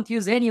you can't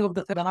use any of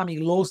the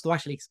thermodynamic laws to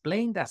actually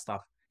explain that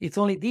stuff. It's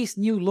only this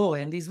new law,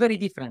 and it's very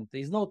different.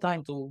 There's no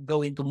time to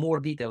go into more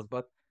details,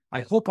 but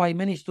I hope I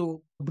managed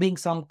to bring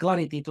some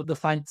clarity to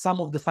some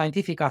of the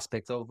scientific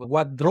aspects of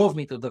what drove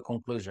me to the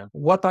conclusion.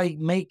 What I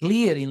make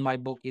clear in my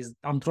book is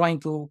I'm trying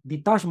to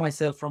detach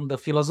myself from the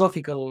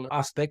philosophical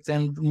aspects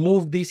and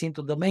move this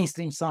into the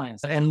mainstream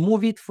science and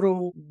move it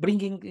through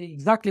bringing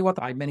exactly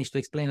what I managed to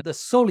explain, the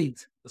solid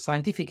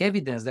scientific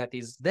evidence that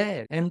is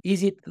there. And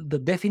is it the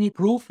definite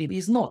proof? It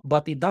is not,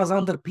 but it does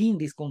underpin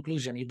this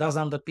conclusion. It does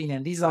underpin,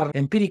 and these are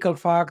empirical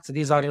facts,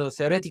 these are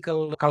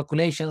theoretical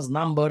calculations,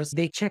 numbers,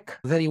 they check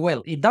very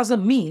well. It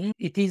doesn't mean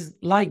it is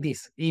like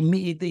this. It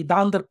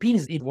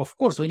underpins it. Of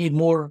course, we need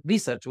more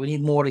research, we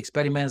need more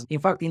experiments. In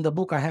fact, in the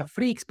book, I have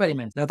 3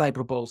 experiments that I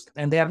proposed,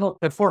 and they are not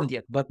performed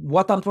yet. But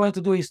what I'm trying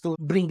to do is to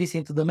bring this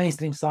into the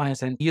mainstream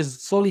science and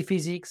use solid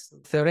physics,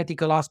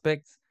 theoretical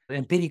aspects,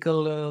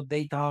 empirical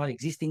data,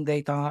 existing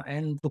data,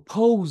 and to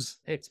pose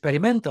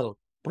experimental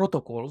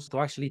protocols to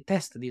actually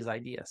test these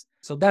ideas.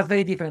 So that's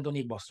very different to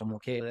Nick Bostrom,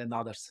 okay, and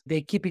others.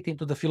 They keep it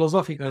into the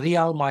philosophical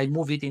realm, I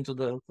move it into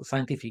the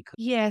scientific.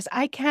 Yes,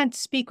 I can't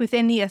speak with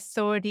any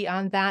authority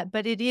on that,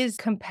 but it is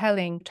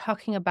compelling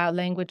talking about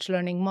language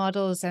learning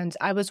models. And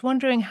I was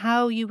wondering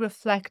how you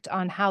reflect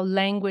on how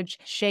language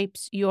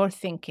shapes your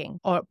thinking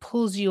or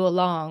pulls you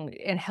along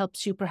and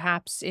helps you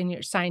perhaps in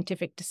your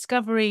scientific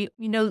discovery.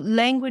 You know,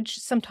 language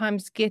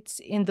sometimes gets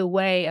in the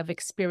way of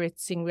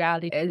experiencing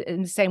reality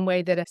in the same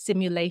way that a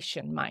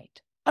simulation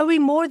might. Are we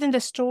more than the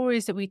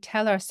stories that we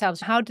tell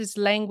ourselves? How does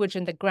language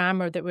and the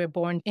grammar that we're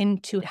born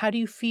into, how do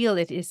you feel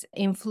it is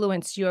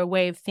influenced your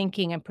way of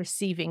thinking and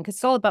perceiving? Because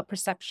it's all about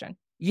perception.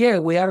 Yeah,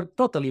 we are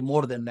totally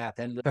more than that.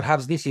 And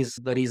perhaps this is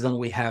the reason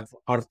we have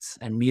arts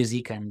and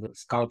music and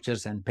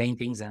sculptures and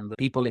paintings and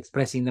people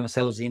expressing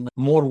themselves in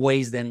more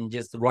ways than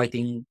just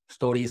writing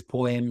stories,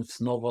 poems,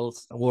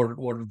 novels,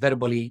 or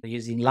verbally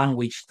using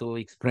language to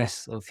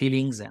express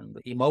feelings and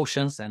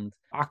emotions and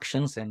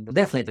actions. And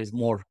definitely it's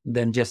more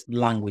than just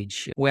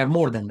language. We are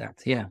more than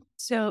that. Yeah.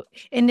 So,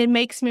 and it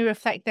makes me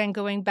reflect then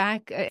going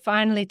back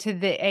finally to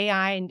the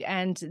AI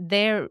and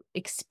their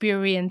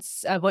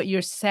experience of what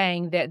you're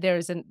saying, that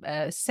there's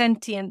a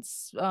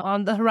sentience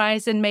on the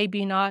horizon,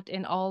 maybe not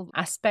in all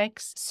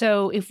aspects.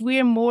 So if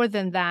we're more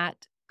than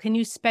that, can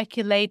you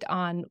speculate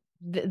on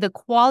the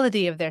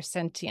quality of their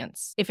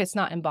sentience if it's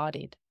not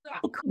embodied?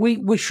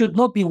 We should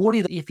not be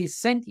worried if it's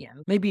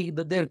sentient. Maybe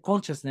their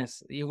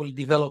consciousness, it will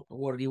develop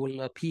or it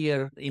will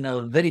appear in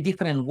a very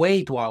different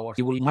way to ours.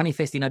 It will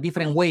manifest in a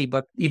different way.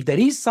 But if there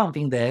is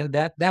something there,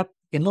 that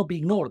cannot be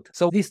ignored.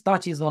 So this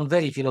touches on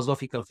very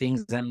philosophical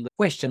things and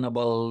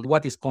questionable.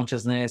 What is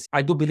consciousness?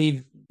 I do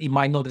believe it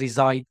might not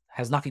reside,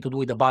 has nothing to do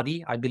with the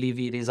body. I believe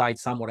it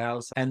resides somewhere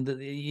else. And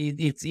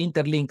it's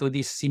interlinked with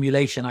this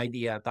simulation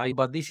idea.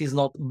 But this is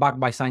not backed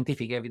by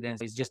scientific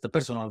evidence. It's just a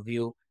personal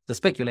view. The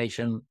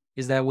speculation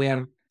is that we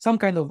are some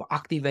kind of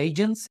active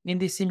agents in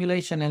this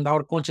simulation, and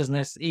our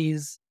consciousness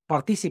is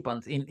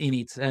participant in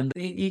it. And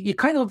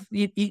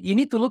you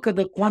need to look at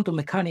the quantum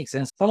mechanics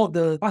and some of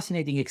the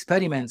fascinating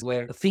experiments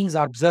where things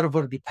are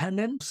observer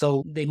dependent.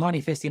 So they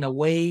manifest in a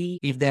way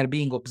if they're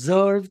being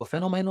observed, a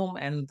phenomenon,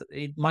 and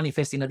it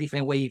manifests in a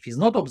different way if it's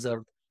not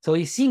observed. So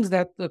it seems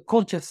that the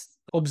conscious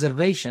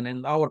observation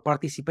and our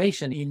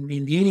participation in the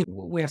universe,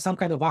 we are some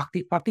kind of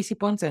active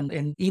participants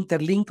and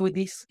interlinked with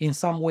this in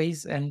some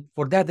ways. And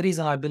for that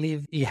reason, I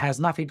believe it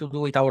has nothing to do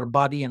with our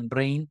body and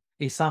brain.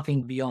 It's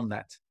something beyond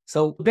that.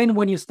 So then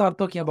when you start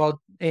talking about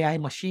AI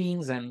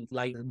machines and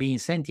like being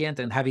sentient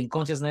and having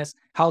consciousness,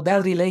 how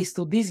that relates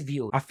to this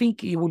view, I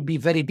think it will be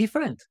very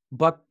different,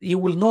 but it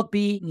will not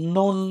be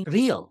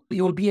non-real.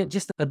 It will be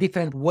just a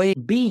different way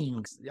of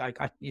being.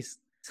 It's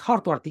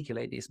hard to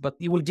articulate this, but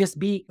it will just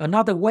be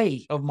another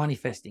way of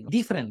manifesting,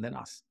 different than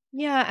us.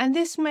 Yeah, and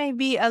this may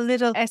be a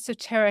little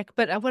esoteric,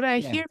 but what I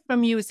Yeah. hear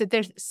from you is that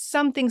there's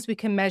some things we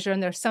can measure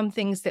and there's some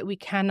things that we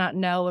cannot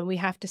know, and we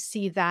have to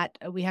see that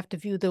we have to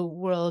view the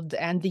world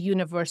and the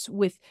universe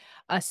with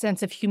a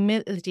sense of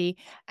humility.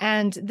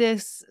 And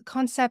this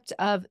concept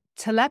of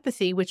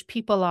telepathy, which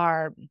people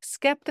are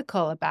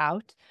skeptical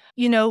about,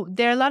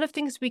 there are a lot of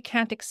things we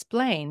can't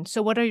explain.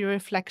 So, what are your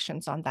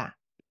reflections on that?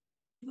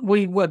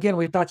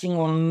 We're touching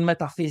on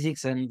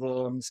metaphysics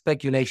and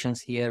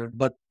speculations here,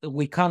 but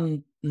we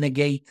can't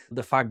negate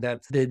the fact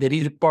that there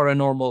is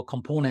paranormal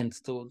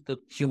components to the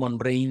human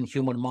brain,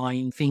 human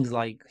mind. Things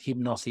like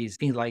hypnosis,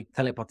 things like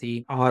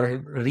telepathy are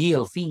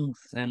real things,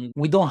 and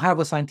we don't have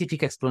a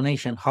scientific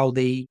explanation how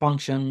they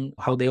function,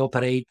 how they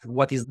operate,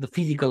 what is the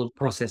physical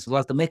process,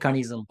 what's the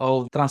mechanism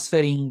of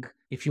transferring,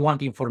 if you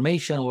want,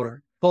 information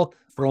or thought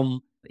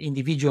from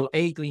individual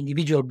A to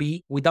individual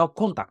B without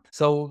contact.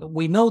 So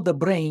we know the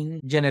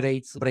brain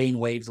generates brain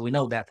waves. We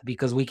know that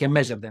because we can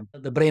measure them.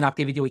 The brain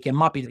activity, we can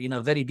map it in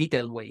a very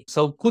detailed way.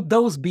 So could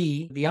those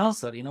be the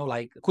answer?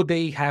 Like could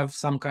they have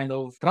some kind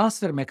of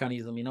transfer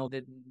mechanism,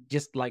 that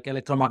just like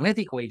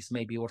electromagnetic waves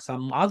maybe, or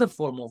some other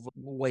form of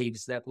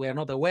waves that we are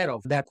not aware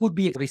of that could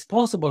be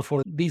responsible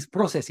for these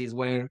processes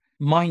where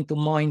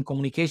mind-to-mind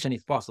communication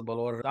is possible,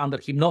 or under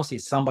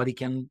hypnosis, somebody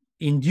can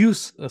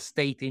induce a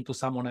state into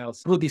someone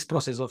else through this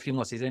process of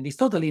hypnosis. And it's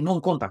totally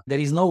non-contact. There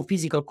is no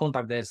physical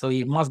contact there. So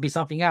it must be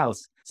something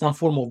else, some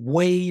form of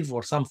wave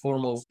or some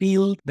form of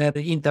field that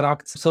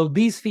interacts. So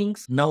these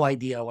things, no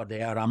idea what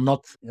they are. I'm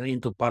not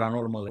into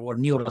paranormal or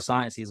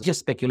neurosciences,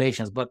 just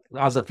speculations. But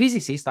as a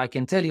physicist, I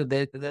can tell you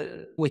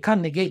that we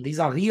can't negate these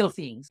are real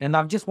things. And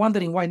I'm just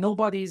wondering why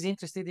nobody is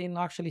interested in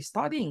actually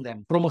studying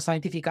them from a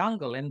scientific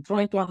angle and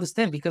trying to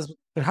understand, because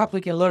perhaps we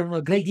can learn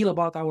a great deal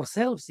about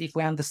ourselves if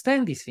we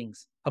understand these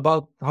things,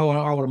 about how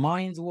our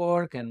minds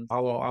work and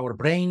how our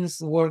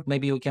brains work.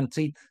 Maybe we can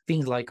treat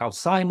things like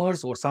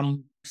Alzheimer's or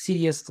some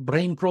serious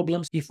brain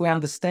problems if we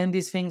understand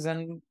these things.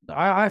 And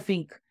I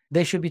think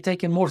they should be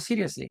taken more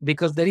seriously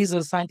because there is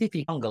a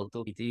scientific angle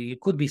to it. It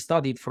could be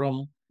studied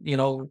from,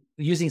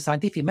 using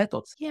scientific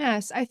methods.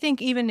 Yes, I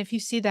think even if you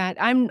see that,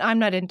 I'm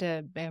not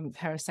into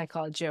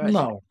parapsychology.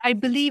 No. I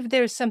believe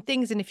there's some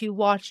things, and if you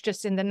watch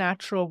just in the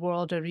natural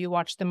world, or you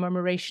watch the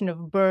murmuration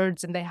of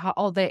birds, and they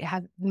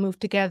have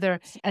moved together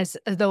as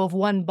though of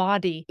one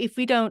body. If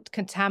we don't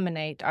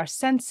contaminate our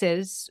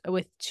senses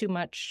with too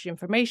much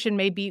information,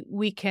 maybe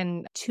we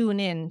can tune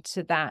in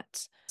to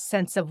that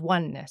sense of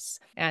oneness.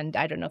 And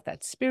I don't know if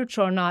that's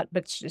spiritual or not,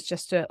 but it's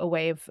just a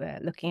way of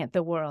looking at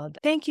the world.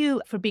 Thank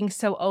you for being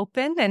so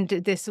open and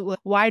this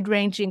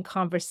wide-ranging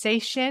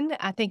conversation.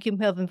 Thank you,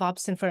 Melvin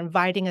VOPSON, for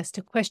inviting us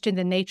to question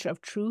the nature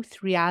of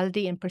truth,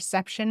 reality, and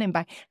perception. And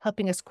by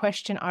helping us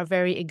question our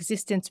very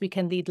existence, we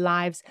can lead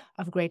lives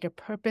of greater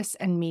purpose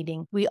and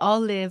meaning. We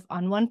all live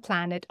on one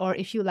planet, or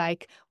if you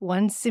like,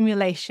 one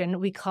simulation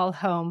we call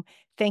home.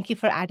 Thank you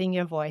for adding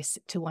your voice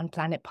to One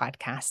Planet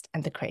Podcast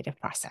and the creative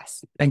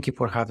process. Thank you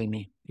for having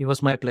me. It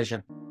was my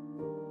pleasure.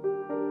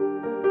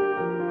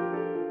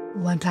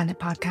 One Planet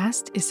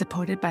Podcast is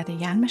supported by the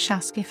Jan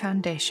Michalski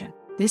Foundation.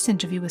 This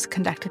interview was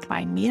conducted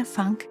by Mia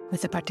Funk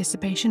with the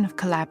participation of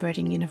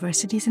collaborating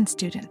universities and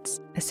students.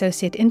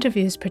 Associate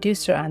Interviews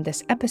producer on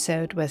this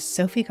episode was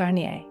Sophie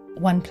Garnier.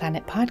 One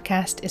Planet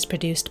Podcast is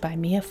produced by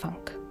Mia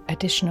Funk.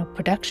 Additional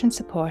production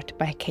support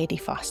by Katie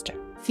Foster.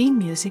 Theme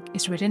music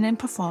is written and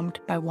performed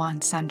by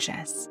Juan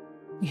Sanchez.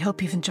 We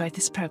hope you've enjoyed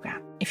this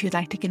program. If you'd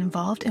like to get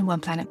involved in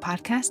One Planet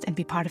Podcast and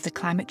be part of the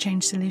climate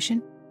change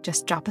solution,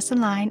 just drop us a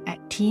line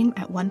at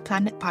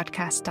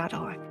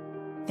team@oneplanetpodcast.org.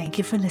 Thank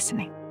you for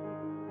listening.